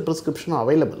பெஸ்ட் ப்ரிஸ்கிரிப்ஷனும்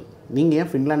அவைலபிள். நீங்கள்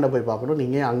ஏன் ஃபின்லாண்டை போய் பார்க்கணும்,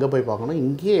 நீங்கள் ஏன் அங்கே போய் பார்க்கணும்,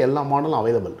 இங்கேயே எல்லா மாடலும்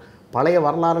அவைலபிள். பழைய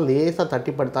வரலாறு லேசாக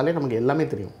தட்டிப்படுத்தாலே நமக்கு எல்லாமே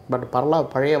தெரியும். பட்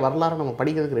பழைய வரலாறு நம்ம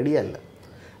படிக்கிறதுக்கு ரெடியாக இல்லை.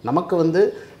 நமக்கு வந்து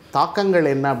தாக்கங்கள்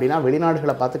என்ன அப்படின்னா,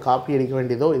 வெளிநாடுகளை பார்த்து காப்பி அடிக்க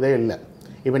வேண்டியதோ இதே இல்லை.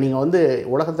 இப்போ நீங்கள் வந்து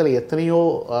உலகத்தில் எத்தனையோ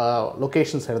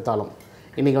லொக்கேஷன்ஸ் எடுத்தாலும்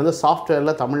இன்றைக்கி வந்து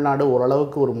சாஃப்ட்வேரில் தமிழ்நாடு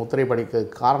ஓரளவுக்கு ஒரு முத்திரை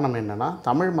படிக்கிறதுக்கு காரணம் என்னென்னா,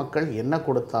 தமிழ் மக்கள் என்ன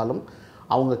கொடுத்தாலும்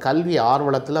அவங்க கல்வி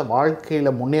ஆர்வலத்தில்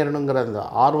வாழ்க்கையில் முன்னேறணுங்கிற அந்த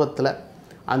ஆர்வத்தில்,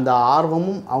 அந்த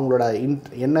ஆர்வமும் அவங்களோட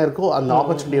என்ன இருக்கோ அந்த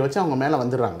ஆப்பர்ச்சுனிட்டியை வச்சு அவங்க மேலே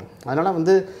வந்துடுறாங்க. அதனால்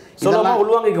வந்து இதெல்லாம்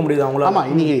உள்வாங்கிக்க முடியுது அவங்கள. ஆமாம்,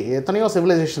 இன்றைக்கி எத்தனையோ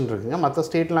சிவிலைசேஷன் இருக்குங்க, மற்ற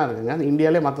ஸ்டேட்லாம் இருக்குங்க.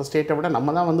 இந்தியாவிலே மற்ற ஸ்டேட்டை விட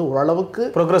நம்ம தான் வந்து ஓரளவுக்கு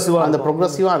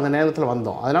ப்ரோக்ரஸிவாக அந்த நேரத்தில்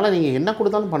வந்தோம். அதனால் நீங்கள் என்ன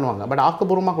கொடுத்தாலும் பண்ணுவாங்க. பட்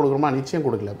ஆக்கப்பூர்வமாக கொடுக்குறோமா, நிச்சயம்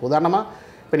கொடுக்கல. உதாரணமாக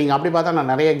இப்போ நீங்கள் அப்படி பார்த்தா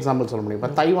நான் நிறைய எக்ஸாம்பிள் சொல்ல முடியும்.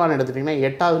 இப்போ தைவான் எடுத்துட்டிங்கன்னா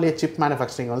 8வதுலேயே சிப்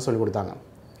மேனுஃபேக்சரிங் வந்து சொல்லிக் கொடுத்தாங்க.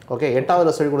 ஓகே,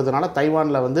 8வதுல சொல்லிக் கொடுத்தனால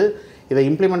தைவானில் வந்து இதை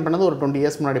இம்ப்ளிமெண்ட் பண்ணது ஒரு 20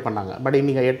 இயர்ஸ் முன்னாடி பண்ணாங்க. பட்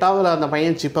இன்றைக்கி 8வதுல அந்த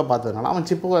பையன் சிப்பை பார்த்ததுனால அவன்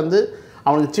சிப்பு வந்து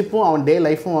அவனுக்கு சிப்பும் அவன் டே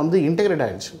லைஃப்பும் வந்து இன்டெகிரேட்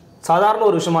ஆகிடுச்சு. சாதாரண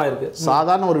ஒரு விஷயமா இருக்குது.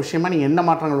 சாதாரண ஒரு விஷயமா நீங்கள் என்ன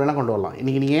மாற்றங்கள் வேணால் கொண்டு வரலாம்.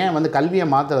 இன்றைக்கி நீங்கள் ஏன் வந்து கல்வியை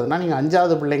மாற்றுறதுனா, நீங்கள்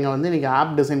 5வது பிள்ளைங்க வந்து இன்றைக்கி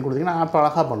ஆப் டிசைன் கொடுத்தீங்கன்னா ஆப்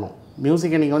அழகாக பண்ணும்.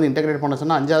 மியூசிக்கை நீங்கள் வந்து இன்டெகிரேட் பண்ண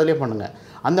சொன்னால் 5வதுலேயே பண்ணுங்கள்.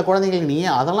 அந்த குழந்தைங்களுக்கு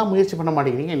நீங்கள் அதெல்லாம் முயற்சி பண்ண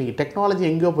மாட்டேங்கிறீங்க. இன்றைக்கி டெக்னாலஜி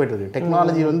எங்கேயோ போய்ட்டுருக்கு.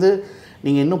 டெக்னாலஜி வந்து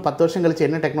நீங்கள் இன்னும் 10 வருஷம் கழிச்சு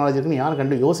என்ன டெக்னாலஜி இருக்குன்னு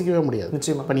யாரும் யோசிக்கவே முடியாது.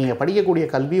 நிச்சயமாக. இப்போ நீங்கள் படிக்கக்கூடிய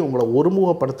கல்வி உங்களை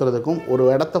ஒருமுகப்படுத்துறதுக்கும், ஒரு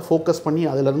இடத்த ஃபோக்கஸ் பண்ணி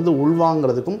அதிலிருந்து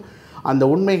உள்வாங்கிறதுக்கும், அந்த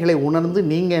உண்மைகளை உணர்ந்து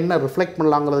நீங்கள் என்ன ரிஃப்ளெக்ட்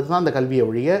பண்ணலாங்கிறதுக்கு தான் அந்த கல்வியை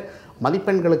ஒழிய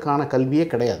மதிப்பெண்களுக்கான கல்வியே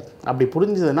கிடையாது. அப்படி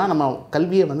புரிஞ்சுதுன்னா நம்ம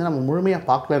கல்வியை வந்து நம்ம முழுமையாக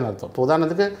பார்க்கலன்னு அர்த்தம். இப்போ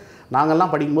உதாரணத்துக்கு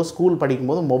நாங்கள்லாம் படிக்கும்போது, ஸ்கூல்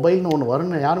படிக்கும்போது மொபைல்னு ஒன்று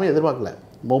வரும்னு யாருமே எதிர்பார்க்கல.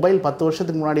 மொபைல் 10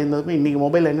 வருஷத்துக்கு முன்னாடி இருந்ததுக்கும் இன்றைக்கி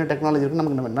மொபைலில் என்ன டெக்னாலஜி இருக்குன்னு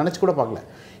நமக்கு நம்ம நினச்சி கூட பார்க்கல.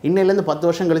 இன்னையிலேருந்து 10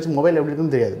 வருஷம் கழிச்சு மொபைல் எப்படி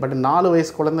இருக்குன்னு தெரியாது. பட் 4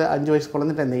 வயசு குழந்தை, 5 வயசு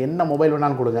குழந்தைட்டு அந்த என்ன மொபைல்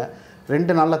வேணாலும் கொடுங்க,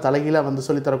 2 நாளில் தலைகீழாக வந்து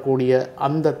சொல்லித்தரக்கூடிய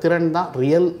அந்த திறன் தான்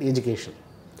ரியல் எஜுகேஷன்.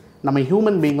 நம்ம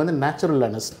ஹியூமன் பீயிங் வந்து நேச்சுரல்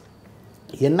லேர்னர்ஸ்.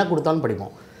 என்ன கொடுத்தாலும்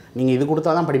படிப்போம். நீங்கள் இது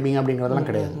கொடுத்தா தான் படிப்பீங்க அப்படிங்கிறதெல்லாம்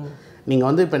கிடையாது. நீங்கள்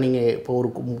வந்து இப்போ நீங்கள் இப்போ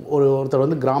ஒருத்தர்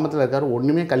வந்து கிராமத்தில் இருக்கார்,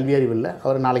 ஒன்றுமே கல்வி அறிவு இல்லை.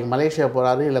 அவர் நாளைக்கு மலேசியா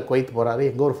போகிறாரு, இல்லை குவைத் போகிறாரு,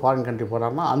 எங்கோ ஒரு ஃபாரின் கண்ட்ரி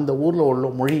போகிறாருன்னா அந்த ஊரில் உள்ள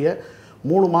மொழியை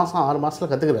 3 மாதம் 6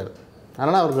 மாதத்தில் கற்றுக்கிறாரு.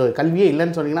 அதனால் அவருக்கு கல்வியே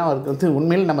இல்லைன்னு சொன்னீங்கன்னா அவருக்கு வந்து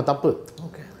உண்மையில் நம்ம தப்பு.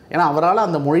 ஓகே, ஏன்னா அவரால்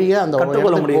அந்த மொழியை அந்த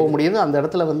போக முடியுது. அந்த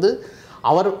இடத்துல வந்து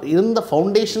அவர் இருந்த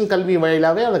ஃபவுண்டேஷன் கல்வி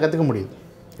வழியிலாவே அதை கற்றுக்க முடியுது.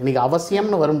 இன்றைக்கி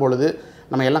அவசியம்னு வரும்பொழுது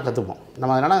நம்ம எல்லாம் கற்றுப்போம்.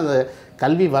 நம்ம அதனால் அந்த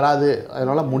கல்வி வராது,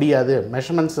 அதனால் முடியாது,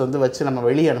 மெஷர்மெண்ட்ஸ் வந்து வச்சு நம்ம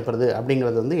வெளியே அனுப்புறது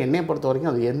அப்படிங்கிறது வந்து என்னை பொறுத்த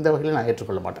வரைக்கும் அது எந்த வகையிலும் நான்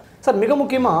ஏற்றுக்கொள்ள மாட்டேன். சார், மிக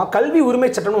முக்கியமாக கல்வி உரிமை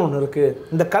சட்டம்னு ஒன்று இருக்குது.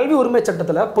 இந்த கல்வி உரிமை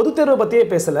சட்டத்தில் பொதுத் தேர்வை பற்றியே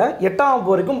பேசலை, 8ஆம்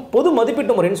வகுப்பு வரைக்கும் பொது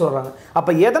மதிப்பீட்டு முறைன்னு சொல்கிறாங்க.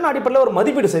 அப்போ எதன் அடிப்படையில் ஒரு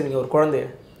மதிப்பீடு செய்வீங்க ஒரு குழந்தைய?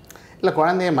 இல்லை,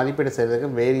 குழந்தைய மதிப்பீடு செய்கிறதுக்கு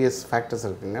வேரியஸ் ஃபேக்டர்ஸ்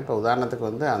இருக்குங்க. இப்போ உதாரணத்துக்கு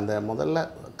வந்து அந்த முதல்ல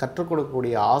கற்றுக்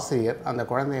கொடுக்கக்கூடிய ஆசிரியர் அந்த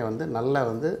குழந்தைய வந்து நல்லா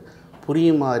வந்து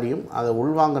புரியும் மாதிரியும் அதை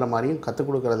உள்வாங்கிற மாதிரியும் கற்றுக்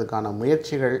கொடுக்கறதுக்கான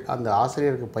முயற்சிகள், அந்த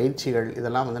ஆசிரியருக்கு பயிற்சிகள்,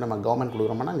 இதெல்லாம் வந்து நம்ம கவர்மெண்ட்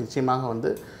கொடுக்குறோம்னா நிச்சயமாக வந்து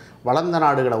வளர்ந்த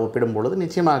நாடுகளை ஒப்பிடும் பொழுது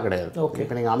நிச்சயமாக கிடையாது. ஓகே,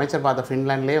 இப்போ நீங்கள் அமைச்சர் பார்த்த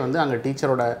ஃபின்லாண்ட்லேயே வந்து அங்கே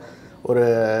டீச்சரோட ஒரு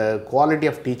குவாலிட்டி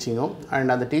ஆஃப் டீச்சிங்கும்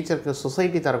அண்ட் அந்த டீச்சருக்கு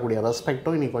சொசைட்டி தரக்கூடிய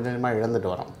ரெஸ்பெக்டும் இன்றைக்கி கொஞ்சம் கொஞ்சமாக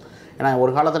இழந்துட்டு வரோம். ஏன்னா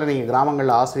ஒரு காலத்தில் நீங்கள்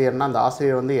கிராமங்களில் ஆசிரியர்னால் அந்த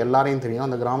ஆசிரியர் வந்து எல்லாரையும் தெரியும்,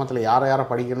 அந்த கிராமத்தில் யாரை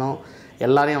படிக்கணும்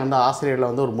எல்லாரையும் வந்து ஆசிரியர்களை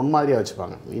வந்து ஒரு முன்மாதிரியாக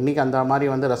வச்சுப்பாங்க. இன்றைக்கி அந்த மாதிரி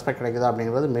வந்து ரெஸ்பெக்ட் கிடைக்குதா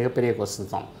அப்படிங்கிறது மிகப்பெரிய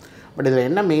கொஸ்டின் தான். பட் இதில்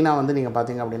என்ன மெயினாக வந்து நீங்கள்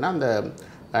பார்த்தீங்க அப்படின்னா அந்த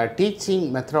டீச்சிங்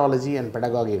மெத்தடாலஜி அண்ட்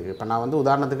பெடகாகி இருக்குது. இப்போ நான் வந்து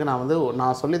உதாரணத்துக்கு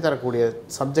நான் சொல்லித்தரக்கூடிய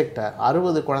சப்ஜெக்டை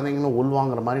 60 குழந்தைங்களும்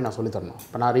உள்வாங்கிற மாதிரி நான் சொல்லித்தரணும்.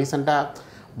 இப்போ நான் ரீசெண்டாக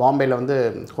பாம்பேயில் வந்து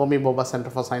Homi Baba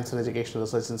centre for science and education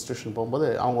research institution போகும்போது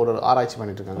அவங்க ஒரு ஆராய்ச்சி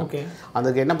பண்ணிட்டுருக்காங்க. ஓகே,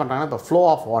 அதுக்கு என்ன பண்ணுறாங்கன்னா, இப்போ ஃப்ளோ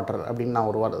ஆஃப் வாட்டர் அப்படின்னு நான்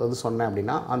ஒரு இது சொன்னேன்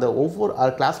அப்படின்னா அந்த ஒவ்வொரு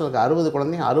கிளாஸில் இருக்க 60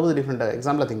 குழந்தையும் 60 டிஃப்ரெண்ட்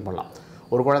எக்ஸாம்பிள் திங்க் பண்ணலாம்.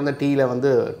 ஒரு குழந்தை டீயில்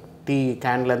வந்து டீ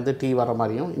கேன்லேருந்து டீ வர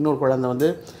மாதிரியும், இன்னொரு குழந்தை வந்து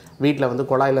வீட்டில் வந்து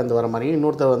குழாயிலேருந்து வர மாதிரியும்,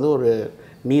 இன்னொருத்தர் வந்து ஒரு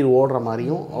நீர் ஓடுற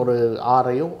மாதிரியும், ஒரு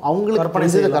ஆறையும்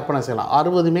அவங்களுக்கு கற்பனை செய்யலாம்.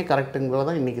 60மே கரெக்டுங்கிறது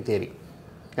தான் இன்றைக்கி தேரி.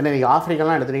 ஏன்னா இன்றைக்கி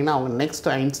ஆஃப்ரிக்காலாம் எடுத்துட்டிங்கன்னா அவங்க நெக்ஸ்ட்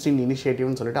ஐன்ஸ்டீன்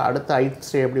இனிஷியேட்டிவ்னு சொல்லிட்டு அடுத்த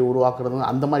ஐன்ஸ்டீன் எப்படி உருவாக்குறது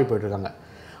அந்த மாதிரி போய்ட்டுருக்காங்க.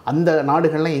 அந்த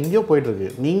நாடுகள்லாம் எங்கேயோ போய்ட்டுருக்கு.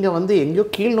 நீங்கள் வந்து எங்கேயோ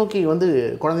கீழ் நோக்கி வந்து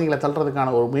குழந்தைங்களை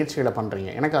தள்ளுறதுக்கான ஒரு முயற்சிகளை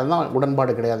பண்ணுறீங்க. எனக்கு அதுதான்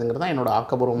உடன்பாடு கிடையாதுங்கிறது தான் என்னோடய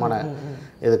ஆக்கப்பூர்வமான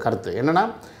இது கருத்து. என்னென்னா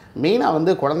மெயினாக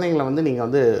வந்து குழந்தைங்களை வந்து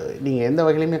நீங்கள் எந்த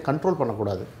வகையிலையுமே கண்ட்ரோல்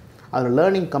பண்ணக்கூடாது. அதில்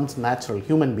லேர்னிங் கம்ஸ் நேச்சுரல்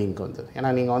ஹியூமன் பீயிங்க்கு வந்து. ஏன்னா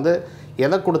நீங்கள் வந்து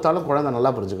எதை கொடுத்தாலும் குழந்தை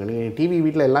நல்லா புரிஞ்சுக்கும். நீங்கள் டிவி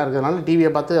வீட்டில் எல்லாம் இருக்கிறதுனால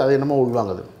டிவியை பார்த்து அது என்னமோ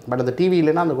உள்வாங்குது. பட் அந்த டிவி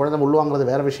இல்லைன்னா அந்த குழந்தை உள்வாங்குறது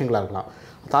வேறு விஷயங்களாக இருக்கலாம்.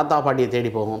 தாத்தா பாட்டியை தேடி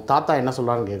போகும், தாத்தா என்ன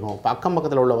சொல்கிறான்னு கேட்கும், இப்போ அக்கம்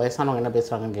பக்கத்தில் உள்ள வயசானவங்க என்ன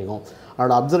பேசுகிறாங்கன்னு கேட்கும்.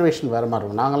 அதோட அப்சர்வேஷன் வேறு மாதிரி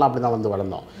இருக்கும். நாங்களாம் அப்படி தான் வந்து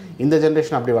வளர்ந்தோம். இந்த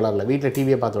ஜென்ரேஷன் அப்படி வளரல, வீட்டில்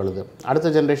டிவியை பார்த்து வளருது.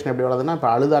 அடுத்த ஜென்ரேஷன் எப்படி வளருதுன்னா, இப்போ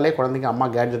அழுதாலே குழந்தைக்கு அம்மா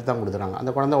கேட்ஜெட் தான் கொடுத்துறாங்க.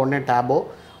 அந்த குழந்தை உடனே டேபோ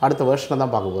அடுத்த வருஷனை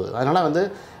தான் பார்க்க போகுது. அதனால் வந்து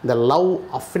இந்த லவ்,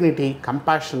 அஃபினிட்டி,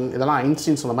 கம்பேஷன் இதெல்லாம்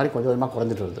ஐன்ஸ்டீன் சொன்ன மாதிரி கொஞ்சம் கொஞ்சமாக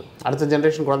குறைஞ்சிட்டு வருது. அடுத்த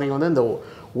ஜென்ரேஷன் குழந்தைங்க வந்து இந்த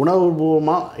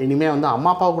உணவுபூர்வமாக இனிமேல் வந்து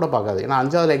அம்மா அப்பாவை கூட பார்க்காது. ஏன்னா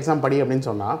 5வது எக்ஸாம் படி அப்படின்னு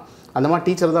சொன்னால் அந்த மாதிரி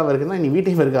டீச்சர் தான் இருக்குன்னா நீ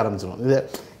வீட்டையும் வெறுக்க ஆரம்பிச்சிடும்.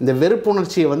 இந்த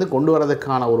வெறுப்புணர்ச்சியை வந்து கொண்டு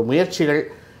வரதுக்கான ஒரு முயற்சிகள்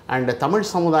அண்ட் தமிழ்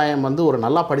சமுதாயம் வந்து ஒரு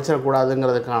நல்லா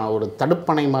படிச்சிடக்கூடாதுங்கிறதுக்கான ஒரு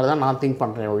தடுப்பணை மாதிரி தான் நான் திங்க்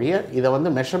பண்ணுறேன் ஒழிய, இதை வந்து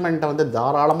மெஷர்மெண்ட்டை வந்து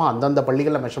தாராளமாக அந்தந்த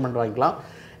பள்ளிகளில் மெஷர்மெண்ட் வாங்கிக்கலாம்.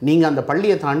 நீங்கள் அந்த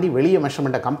பள்ளியை தாண்டி வெளியே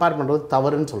மெஷர்மெண்ட்டை கம்பேர் பண்ணுறது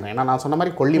தவறுன்னு சொல்கிறேன். ஏன்னா நான் சொன்ன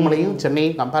மாதிரி கொல்லிமலையும்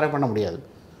சென்னையும் கம்பேர் பண்ண முடியாது.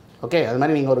 ஓகே, அது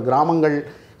மாதிரி நீங்கள் ஒரு கிராமங்கள்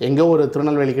எங்கோ ஒரு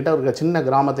திருநெல்வேலி கிட்ட ஒரு சின்ன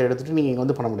கிராமத்தை எடுத்துகிட்டு நீங்கள் இங்கே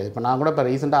வந்து பண்ண முடியாது. இப்போ நான் கூட இப்போ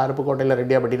ரீசெண்டாக அருப்புக்கோட்டையில்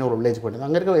ரெட்டியாப்பட்டின்னு ஒரு வில்லேஜ் போயிட்டு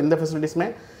அங்கே இருக்க எந்த ஃபெசிலிட்டிஸுமே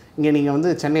இங்கே நீங்கள்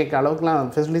வந்து சென்னைக்கு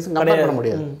அளவுக்குலாம் ஃபெசிலிட்டிஸும் கம்பேர் பண்ண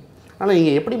முடியாது. ஆனால்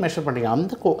நீங்கள் எப்படி மெஷர் பண்ணுறீங்க,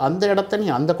 அந்த இடத்த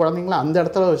நீங்கள் அந்த குழந்தைங்கள அந்த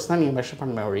இடத்துல வச்சு தான் நீங்கள் மெஷர்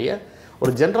பண்ண வழிய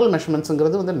ஒரு ஜென்ரல்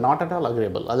மெஷர்மெண்ட்ஸுங்கிறது வந்து நாட் அட் ஆல்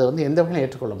அக்ரியபிள். அது வந்து எந்த வகையிலும்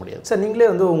ஏற்றுக்கொள்ள முடியாது. சார், நீங்களே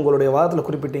வந்து உங்களுடைய வாதத்தில்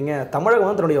குறிப்பிட்டீங்க தமிழகம்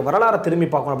வந்து தன்னுடைய வரலாறை திரும்பி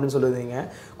பார்க்கணும் அப்படின்னு சொல்லுவீங்க.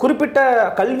 குறிப்பிட்ட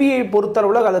கல்வியை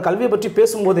பொறுத்தளவில் அந்த கல்வியை பற்றி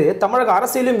பேசும்போது தமிழக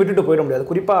அரசியலையும் விட்டுட்டு போயிட முடியாது.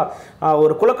 குறிப்பாக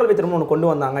ஒரு குலக்கல்வி திட்டம் ஒன்று கொண்டு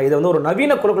வந்தாங்க. இதை வந்து ஒரு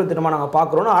நவீன குலக்கல்வி திட்டமாக நாங்கள்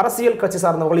பார்க்குறோன்னு அரசியல் கட்சி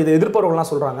சார்ந்தவர்கள் இதை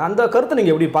எதிர்ப்பவர்கள்லாம் சொல்கிறாங்க. அந்த கருத்தை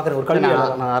நீங்கள் எப்படி பார்க்குறீங்க? ஒரு கல்வி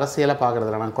நான் அரசியலை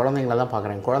பார்க்குறதில்ல, நான் குழந்தைங்கள தான்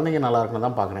பார்க்குறேன். குழந்தைங்க நல்லா இருக்குன்னு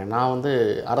தான் பார்க்குறேன். நான் வந்து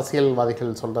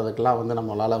அரசியல்வாதிகள் சொல்கிறதுக்கெல்லாம் வந்து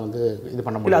நம்மளால் வந்து இது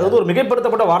பண்ண முடியல. அது ஒரு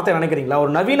மிகைப்படுத்தப்பட்ட வார்த்தை நினைக்கிறீங்களா?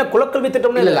 ஒரு நவீன குலக்கல்வி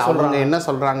திட்டம் இல்லை, அவங்க என்ன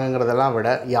சொல்கிறாங்கிறதெல்லாம் விட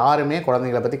யாருமே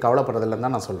குழந்தைங்களை பற்றி கவலைப்படுறதில்லைன்னு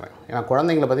தான் நான் சொல்கிறேன். ஏன்னா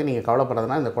குழந்தைங்களை பற்றி நீங்கள்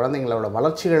கவலைப்படுறதுனா இந்த குழந்தைங்களோட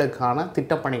வளர்ச்சிகளுக்கான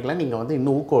திட்டப்பணிகளை நீங்கள் வந்து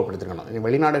இன்னும் ஊக்குவப்படுத்திக்கணும். நீங்கள்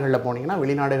வெளிநாடுகளில் போனீங்கன்னா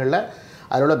வெளிநாடுகளில்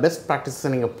அதோட பெஸ்ட்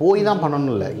ப்ராக்டிஸை நீங்கள் போய் தான்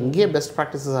பண்ணணும் இல்லை, இங்கேயே பெஸ்ட்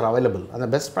ப்ராக்டிஸஸ் ஆர் அவைலபிள். அந்த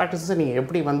பெஸ்ட் ப்ராக்டிஸை நீங்கள்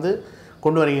எப்படி வந்து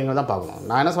கொண்டு வரீங்க தான் பார்க்கணும்.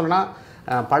 நான் என்ன சொல்கிறேன்னா,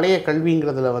 பழைய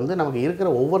கல்விங்கிறதுல வந்து நமக்கு இருக்கிற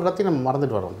ஒவ்வொரு இடத்தையும் நம்ம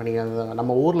மறந்துட்டு வரோம். இப்போ நீங்கள்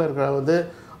நம்ம ஊரில் இருக்கிற வந்து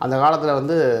அந்த காலத்தில்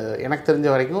வந்து எனக்கு தெரிஞ்ச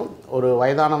வரைக்கும் ஒரு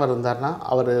வயதானவர் இருந்தார்னா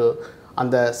அவர்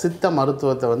அந்த சித்த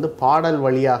மருத்துவத்தை வந்து பாடல்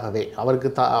வழியாகவே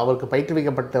அவருக்கு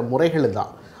பயிற்றுவிக்கப்பட்ட முறைகள்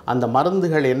தான் அந்த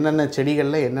மருந்துகள் என்னென்ன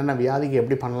செடிகளில் என்னென்ன வியாதிக்கு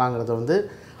எப்படி பண்ணலாங்கிறத வந்து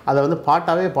அதை வந்து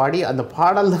பாட்டாகவே பாடி அந்த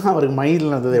பாடல் தான் அவருக்கு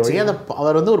மைண்டில் இருந்தது வழி. அதை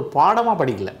அவர் வந்து ஒரு பாடமாக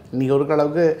படிக்கலை. இன்றைக்கி ஒரு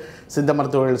அளவுக்கு சித்த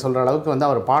மருத்துவர்கள் சொல்கிற அளவுக்கு வந்து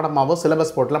அவர் பாடமாகவோ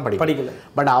சிலபஸ் போட்டுலாம் படிக்கலை.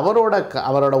 பட்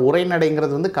அவரோட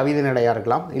உரைநடைங்கிறது வந்து கவிதை நடையாக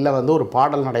இருக்கலாம், இல்லை வந்து ஒரு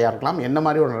பாடல் நடையாக இருக்கலாம். என்ன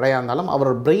மாதிரி ஒரு நடையாக இருந்தாலும்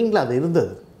அவரோட பிரெயினில் அது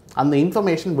இருந்தது. அந்த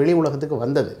இன்ஃபர்மேஷன் வெளி உலகத்துக்கு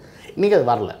வந்தது. இன்றைக்கி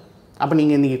அது வரல. அப்போ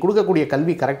நீங்கள் இன்றைக்கி கொடுக்கக்கூடிய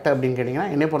கல்வி கரெக்டாக அப்படின்னு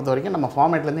கேட்டிங்கன்னா என்னை பொறுத்த வரைக்கும் நம்ம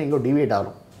ஃபார்மேட்லேருந்து எங்கோ டிவியேட்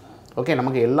ஆகும். ஓகே,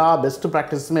 நமக்கு எல்லா பெஸ்ட்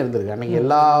ப்ராக்டிஸுமே இருந்திருக்கு. அன்றைக்கி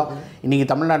இன்றைக்கி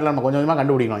தமிழ்நாட்டில் நம்ம கொஞ்சம் கொஞ்சமாக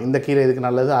கண்டுபிடிக்கணும். இந்த கீரை இதுக்கு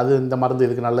நல்லது, அது இந்த மருந்து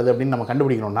இதுக்கு நல்லது அப்படின்னு நம்ம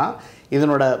கண்டுபிடிக்கணும்னா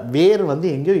இதனோட வேர் வந்து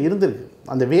எங்கேயோ இருந்திருக்கு.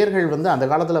 அந்த வேர்கள் வந்து அந்த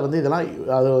காலத்தில் வந்து இதெல்லாம்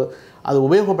அது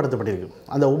உபயோகப்படுத்தப்பட்டிருக்கு.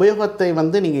 அந்த உபயோகத்தை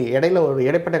வந்து நீங்கள் ஒரு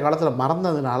இடைப்பட்ட காலத்தில்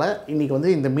மறந்ததுனால இன்றைக்கி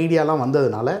வந்து இந்த மீடியாலாம்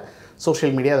வந்ததுனால,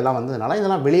 சோஷியல் மீடியா இதெல்லாம் வந்ததுனால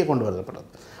இதெல்லாம் வெளியே கொண்டு வரப்படுறது.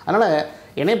 அதனால்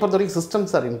என்னை பொறுத்த வரைக்கும்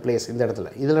சிஸ்டம்ஸ் ஆர் இன் பிளேஸ். இந்த இடத்துல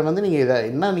இதில் வந்து நீங்கள் இதை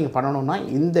என்ன நீங்கள் பண்ணணும்னா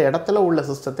இந்த இடத்துல உள்ள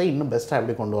சிஸ்டத்தை இன்னும் பெஸ்ட்டாக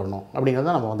எப்படி கொண்டு வரணும்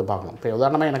அப்படிங்கிறத நம்ம வந்து பார்க்கணும். இப்போ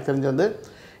உதாரணமாக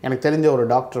எனக்கு தெரிஞ்ச ஒரு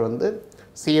டாக்டர் வந்து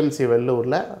சிஎம்சி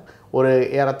வெள்ளூரில் ஒரு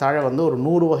ஏறத்தாழ வந்து ஒரு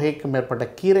 100 வகைக்கு மேற்பட்ட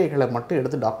கீரைகளை மட்டும்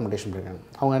எடுத்து டாக்குமெண்டேஷன் பண்ணியிருக்காங்க.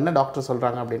 அவங்க என்ன டாக்டர்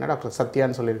சொல்கிறாங்க அப்படின்னா, டாக்டர்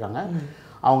சத்யான்னு சொல்லியிருக்காங்க,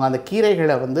 அவங்க அந்த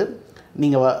கீரைகளை வந்து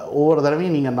நீங்கள் ஒவ்வொரு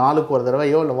தடவையும் நீங்கள் நாளுக்கு ஒரு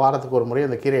தடவையோ இல்லை வாரத்துக்கு ஒரு முறையோ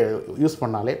அந்த கீரையை யூஸ்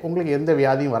பண்ணாலே உங்களுக்கு எந்த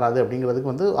வியாதியும் வராது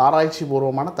அப்படிங்கிறதுக்கு வந்து ஆராய்ச்சி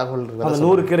பூர்வமான தகவல் இருக்குது. அந்த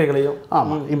 100 கீரைகளையும்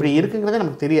ஆமாம் இப்படி இருக்குங்கிறதே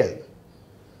நமக்கு தெரியாது.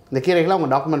 இந்த கீரைகளை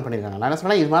அவங்க டாக்குமெண்ட் பண்ணியிருக்காங்க. நான் என்ன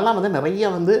சொன்னால் இது மாதிரிலாம் வந்து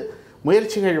நிறைய வந்து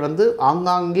முயற்சிகள் வந்து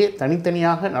ஆங்காங்கே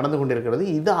தனித்தனியாக நடந்து கொண்டிருக்கிறது.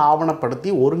 இதை ஆவணப்படுத்தி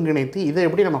ஒருங்கிணைத்து இதை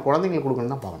எப்படி நம்ம குழந்தைங்களுக்கு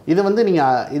கொடுக்கணும் தான் பார்க்கணும்.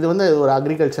 இது வந்து ஒரு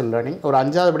அக்ரிகல்ச்சர் லேர்னிங். ஒரு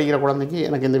 5வது படிக்கிற குழந்தைக்கு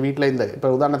எனக்கு இந்த வீட்டில்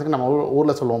இப்போ உதாரணத்துக்கு நம்ம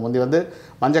ஊரில் சொல்லுவோம், முந்தி வந்து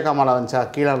மஞ்சக்காமலை வந்துச்சா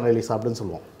கீழான் வேலி சாப்பிடுன்னு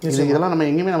சொல்லுவோம். இதெல்லாம் நம்ம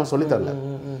எங்கேயுமே நம்ம சொல்லித்தரல.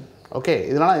 ஓகே,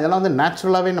 இதெல்லாம் வந்து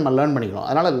நேச்சுரலாகவே நம்ம லேர்ன் பண்ணிக்கணும்.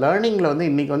 அதனால் லேர்னிங்கில் வந்து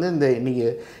இன்றைக்கி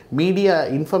மீடியா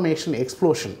இன்ஃபர்மேஷன்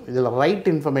எக்ஸ்ப்ளோஷன், இதில் ரைட்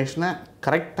இன்ஃபர்மேஷனை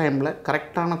கரெக்ட் டைமில்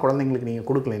கரெக்டான குழந்தைங்களுக்கு நீங்கள்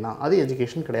கொடுக்கலைன்னா அது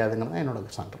எஜுகேஷன் கிடையாதுங்கிறது தான் என்னோட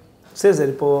சான்று. சரி,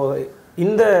 இப்போது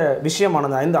இந்த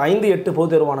விஷயமானது 5/8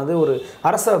 பொதுத் தேர்வானது ஒரு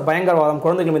அரச பயங்கரவாதம்,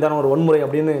 குழந்தைகள் மீதான ஒரு வன்முறை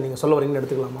அப்படின்னு நீங்கள் சொல்ல வரீங்கன்னு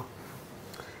எடுத்துக்கலாமா?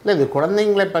 இல்லை, இது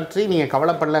குழந்தைங்களை பற்றி நீங்கள்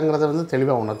கவலைப்படலைங்கிறத வந்து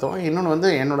தெளிவாக உணர்த்தும். இன்னொன்று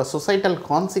வந்து என்னோடய சொசைட்டல்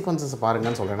கான்சிக்வன்சஸ்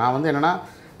பாருங்கன்னு சொல்கிறேன். நான் வந்து என்னென்னா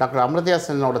டாக்டர் அமிர்தா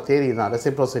சென்னோட தேரி தான்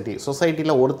ரெசிப்ரோசிட்டி.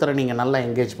 சொசைட்டியில் ஒருத்தரை நீங்கள் நல்லா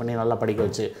என்கேஜ் பண்ணி நல்லா படிக்க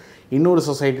வச்சு இன்னொரு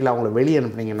சொசைட்டியில் அவங்கள வெளியே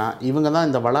அனுப்புனீங்கன்னா இவங்க தான்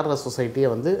இந்த வளர்கிற சொசைட்டியை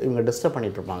வந்து இவங்க டிஸ்டர்ப்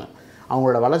பண்ணிகிட்ருப்பாங்க.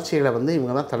 அவங்களோட வளர்ச்சிகளை வந்து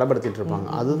இவங்க தான் தடைப்படுத்திகிட்டு இருப்பாங்க.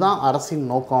 அதுதான் அரசின்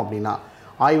நோக்கம். அப்படின்னா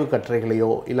ஆய்வு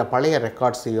கட்டுரைகளையோ இல்லை பழைய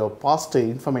ரெக்கார்ட்ஸையோ பாஸ்ட்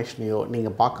இன்ஃபர்மேஷனையோ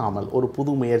நீங்கள் பார்க்காமல் ஒரு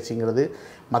புது முயற்சிங்கிறது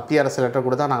மத்திய அரசு லெட்டர்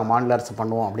கொடுத்தா நாங்கள் மாநில அரசு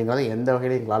பண்ணுவோம் அப்படிங்கிறத எந்த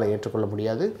வகையிலும் எங்களால் ஏற்றுக்கொள்ள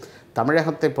முடியாது.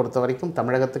 தமிழகத்தை பொறுத்த வரைக்கும்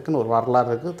தமிழகத்துக்குன்னு ஒரு வரலாறு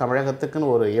இருக்குது,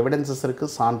 தமிழகத்துக்குன்னு ஒரு எவிடன்சஸ்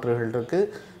இருக்குது, சான்றுகள்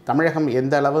இருக்குது. தமிழகம்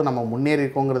எந்த அளவு நம்ம முன்னேறி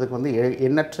இருக்கோங்கிறதுக்கு வந்து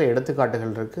எண்ணற்ற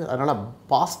எடுத்துக்காட்டுகள் இருக்குது. அதனால்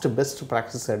பாஸ்ட் பெஸ்ட்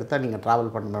ப்ராக்டிஸ் எடுத்தால் நீங்கள்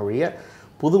ட்ராவல் பண்ண வழிய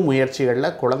புது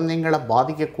முயற்சிகளில் குழந்தைங்களை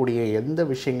பாதிக்கக்கூடிய எந்த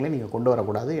விஷயங்களையும் நீங்கள் கொண்டு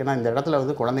வரக்கூடாது. ஏன்னா இந்த இடத்துல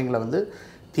வந்து குழந்தைங்களை வந்து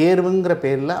தேர்வுங்கிற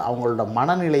பேரில் அவங்களோட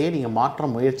மனநிலையை நீங்கள் மாற்ற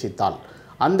முயற்சித்தால்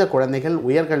அந்த குழந்தைகள்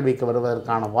உயர்கல்விக்கு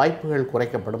வருவதற்கான வாய்ப்புகள்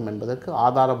குறைக்கப்படும் என்பதற்கு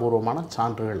ஆதாரபூர்வமான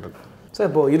சான்றுகள் இருக்குது. சார்,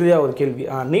 இப்போது இறுதியாக ஒரு கேள்வி.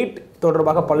 நீட்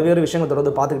தொடர்பாக பல்வேறு விஷயங்கள்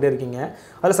தொடர்ந்து பார்த்துக்கிட்டே இருக்கீங்க.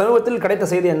 அதில் சமீபத்தில் கிடைத்த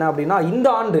செய்தி என்ன அப்படின்னா, இந்த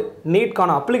ஆண்டு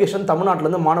நீட்கான அப்ளிகேஷன்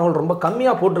தமிழ்நாட்டிலேருந்து மாணவர்கள் ரொம்ப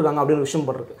கம்மியாக போட்டிருக்காங்க அப்படின்னு விஷயம்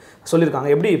சொல்லியிருக்காங்க.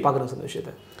 எப்படி பார்க்குறேங்க சார் இந்த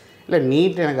விஷயத்தை? இல்லை,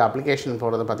 நீட் எனக்கு அப்ளிகேஷன்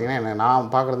போடுறது பார்த்திங்கன்னா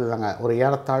நான் பார்க்குறது தாங்க, ஒரு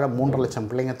ஏறத்தாழ 3.5 லட்சம்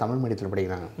பிள்ளைங்க தமிழ் மீடியத்தில்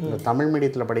படிக்கிறாங்க. இந்த தமிழ்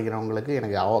மீடியத்தில் படிக்கிறவங்களுக்கு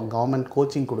எனக்கு கவர்மெண்ட்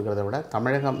கோச்சிங் கொடுக்குறத விட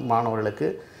தமிழக மாணவர்களுக்கு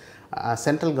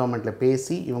சென்ட்ரல் கவர்மெண்ட்டில்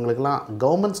பேசி இவங்களுக்கெல்லாம்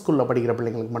கவர்மெண்ட் ஸ்கூலில் படிக்கிற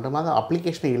பிள்ளைங்களுக்கு மட்டும்தான்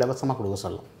அப்ளிகேஷனை இலவசமாக கொடுக்க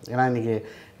சொல்லலாம். ஏன்னா இன்றைக்கி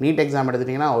நீட் எக்ஸாம்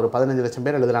எடுத்துட்டிங்கன்னா ஒரு 15 லட்சம்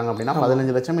பேர் எழுதுறாங்க அப்படின்னா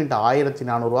 15 லட்சம் இன்ட்டு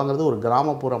 1400 ஒரு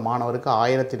கிராமப்புற மாணவருக்கு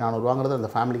 1400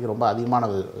 அந்த ஃபேமிலிக்கு ரொம்ப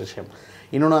அதிகமான விஷயம்.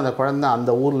 இன்னொன்று, அந்த குழந்தை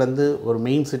அந்த ஊர்லேருந்து ஒரு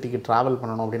மெயின் சிட்டிக்கு ட்ராவல்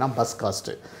பண்ணணும் அப்படின்னா பஸ்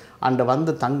காஸ்ட்டு, அண்ட்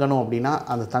வந்து தங்கணும் அப்படின்னா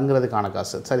அந்த தங்குறதுக்கான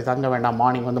காசு. சரி, தங்க வேண்டாம்,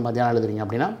 மார்னிங் வந்து மத்தியானம் எழுதுறீங்க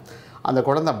அப்படின்னா அந்த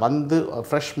குழந்தை வந்து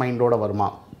ஃப்ரெஷ் மைண்டோடு வருமா,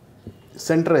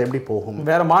 சென்டர் எப்படி போகும்,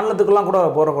 வேறு மாநிலத்துக்கெல்லாம் கூட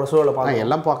போகிற சூழலை பார்க்க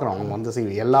எல்லாம் பார்க்குறோம். அவங்க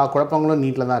வந்து எல்லா குழப்பங்களும்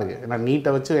நீட்டில் தான் இருக்குது. ஏன்னா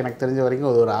நீட்டை வச்சு எனக்கு தெரிஞ்ச வரைக்கும்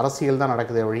ஒரு அரசியல் தான்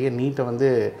நடக்குது ஒழிய நீட்டை வந்து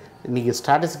இன்றைக்கி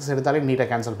ஸ்டாட்டிஸ்டிக்ஸ் எடுத்தாலே நீட்டை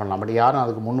கேன்சல் பண்ணலாம். பட் யாரும்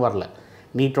அதுக்கு முன் வரல.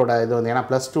 நீட்டோட இது வந்து ஏன்னா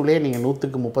 +2லேயே நீங்கள்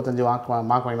 100க்கு 35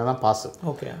 மார்க் வாங்கினா தான் பாஸ்.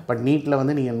 ஓகே. பட் நீட்டில்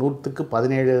வந்து நீங்கள் 100க்கு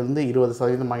 17லேருந்து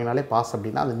 20% வாங்கினாலே பாஸ்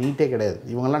அப்படின்னா அது நீட்டே கிடையாது.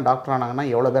 இவங்கெல்லாம் டாக்டர் ஆனாங்கன்னா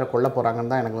எவ்வளோ பேரை கொல்ல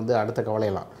போகிறாங்கன்னு தான் எனக்கு வந்து அடுத்த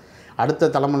கவலையெல்லாம். அடுத்த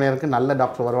தலைமுறையினருக்கு நல்ல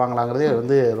டாக்டர் வருவாங்களாங்கிறதே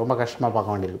வந்து ரொம்ப கஷ்டமாக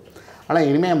பார்க்க வேண்டியிருக்கு. ஆனால்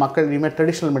இனிமேல்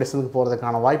ட்ரெடிஷ்னல் மெடிசனுக்கு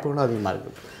போகிறதுக்கான வாய்ப்புகளும் அதிகமாக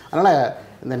இருக்குது. அதனால்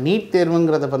இந்த நீட்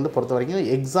தேர்வுங்கிறத வந்து பொறுத்த வரைக்கும்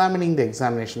examining the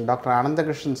examination doctor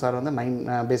Ananthakrishnan sir வந்து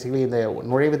பேசிக்கலி இந்த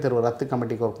நுழைவுத் தேர்வு ரத்து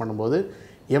கமிட்டிக்கு ஒர்க் பண்ணும்போது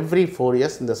எவ்ரி 4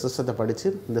 இயர்ஸ் இந்த சிஸ்டத்தை படித்து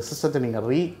இந்த சிஸ்டத்தை நீங்கள்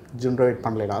ரீஜென்ரேட்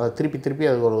பண்ணலாம், அதை திருப்பி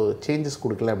அது ஒரு சேஞ்சஸ்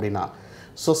கொடுக்கல அப்படின்னா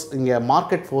இங்கே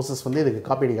மார்க்கெட் ஃபோர்ஸஸ் வந்து இதுக்கு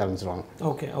காப்பி அடிக்க ஆரம்பிச்சிருவாங்க.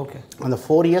 ஓகே. அந்த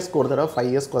 4 இயர்ஸ்க்கு ஒரு தடவை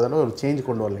 5 இயர்ஸ்க்கு ஒரு தடவை ஒரு சேஞ்ச்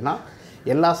கொண்டு வரலைன்னா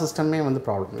எல்லா சிஸ்டமே வந்து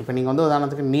ப்ராப்ளம். இப்போ நீங்கள் வந்து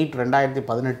உதாரணத்துக்கு நீட்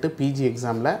 2018 பிஜி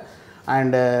எக்ஸாமில்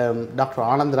அண்டு டாக்டர்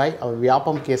ஆனந்த் ராய் அவர்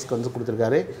வியாபம் கேஸ்க்கு வந்து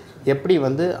கொடுத்துருக்காரு. எப்படி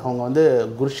வந்து அவங்க வந்து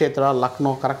குருஷேத்ரா,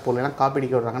 லக்னோ, கரக்பூர்லாம் காப்பி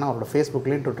அடிக்க விடுறாங்கன்னா அவரோட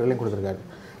ஃபேஸ்புக்லேயும் ட்விட்டர்லேயும் கொடுத்துருக்காரு.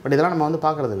 பட் இதெல்லாம் நம்ம வந்து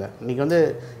பார்க்குறது இல்லை. இன்றைக்கி வந்து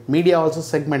மீடியா ஆல்சோ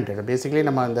செக்மெண்டட். பேசிக்கலி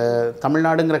நம்ம இந்த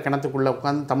தமிழ்நாடுங்கிற கிணத்துக்குள்ளே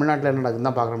உட்காந்து தமிழ்நாட்டில் என்ன நடக்குதுன்னு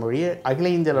தான் பார்க்குற மொழியே அகில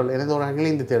இந்திய அளவில் எனது ஒரு அகில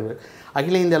இந்திய தேர்வு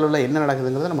அகில இந்திய அளவில் என்ன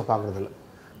நடக்குதுங்கிறத நம்ம பார்க்குறதில்ல.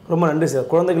 ரொம்ப நன்றி சார்.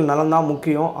 குழந்தைகள் நலன் தான்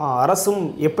முக்கியம். அரசும்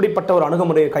எப்படிப்பட்ட ஒரு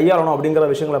அணுகுமுறையை கையாளணும் அப்படிங்கிற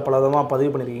விஷயங்களை பல விதமாக பதிவு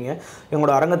பண்ணியிருக்கீங்க.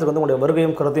 எங்களோட அரங்கத்துக்கு வந்து உங்களுடைய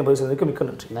வருகையும் கருத்தையும் பதிவு செய்ததுக்கு மிக்க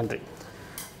நன்றி.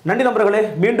 நன்றி நண்பர்களே.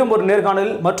 மீண்டும் ஒரு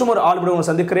நேர்காணலில் மற்றும் ஒரு ஆளுடன்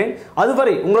சந்திக்கிறேன்.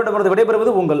 அதுவரை உங்களிடமிருந்து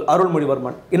விடைபெறுவது உங்கள்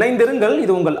அருள்மொழிவர்மன். இணைந்திருங்கள்.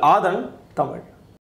 இது உங்கள் ஆதன் தமிழ்.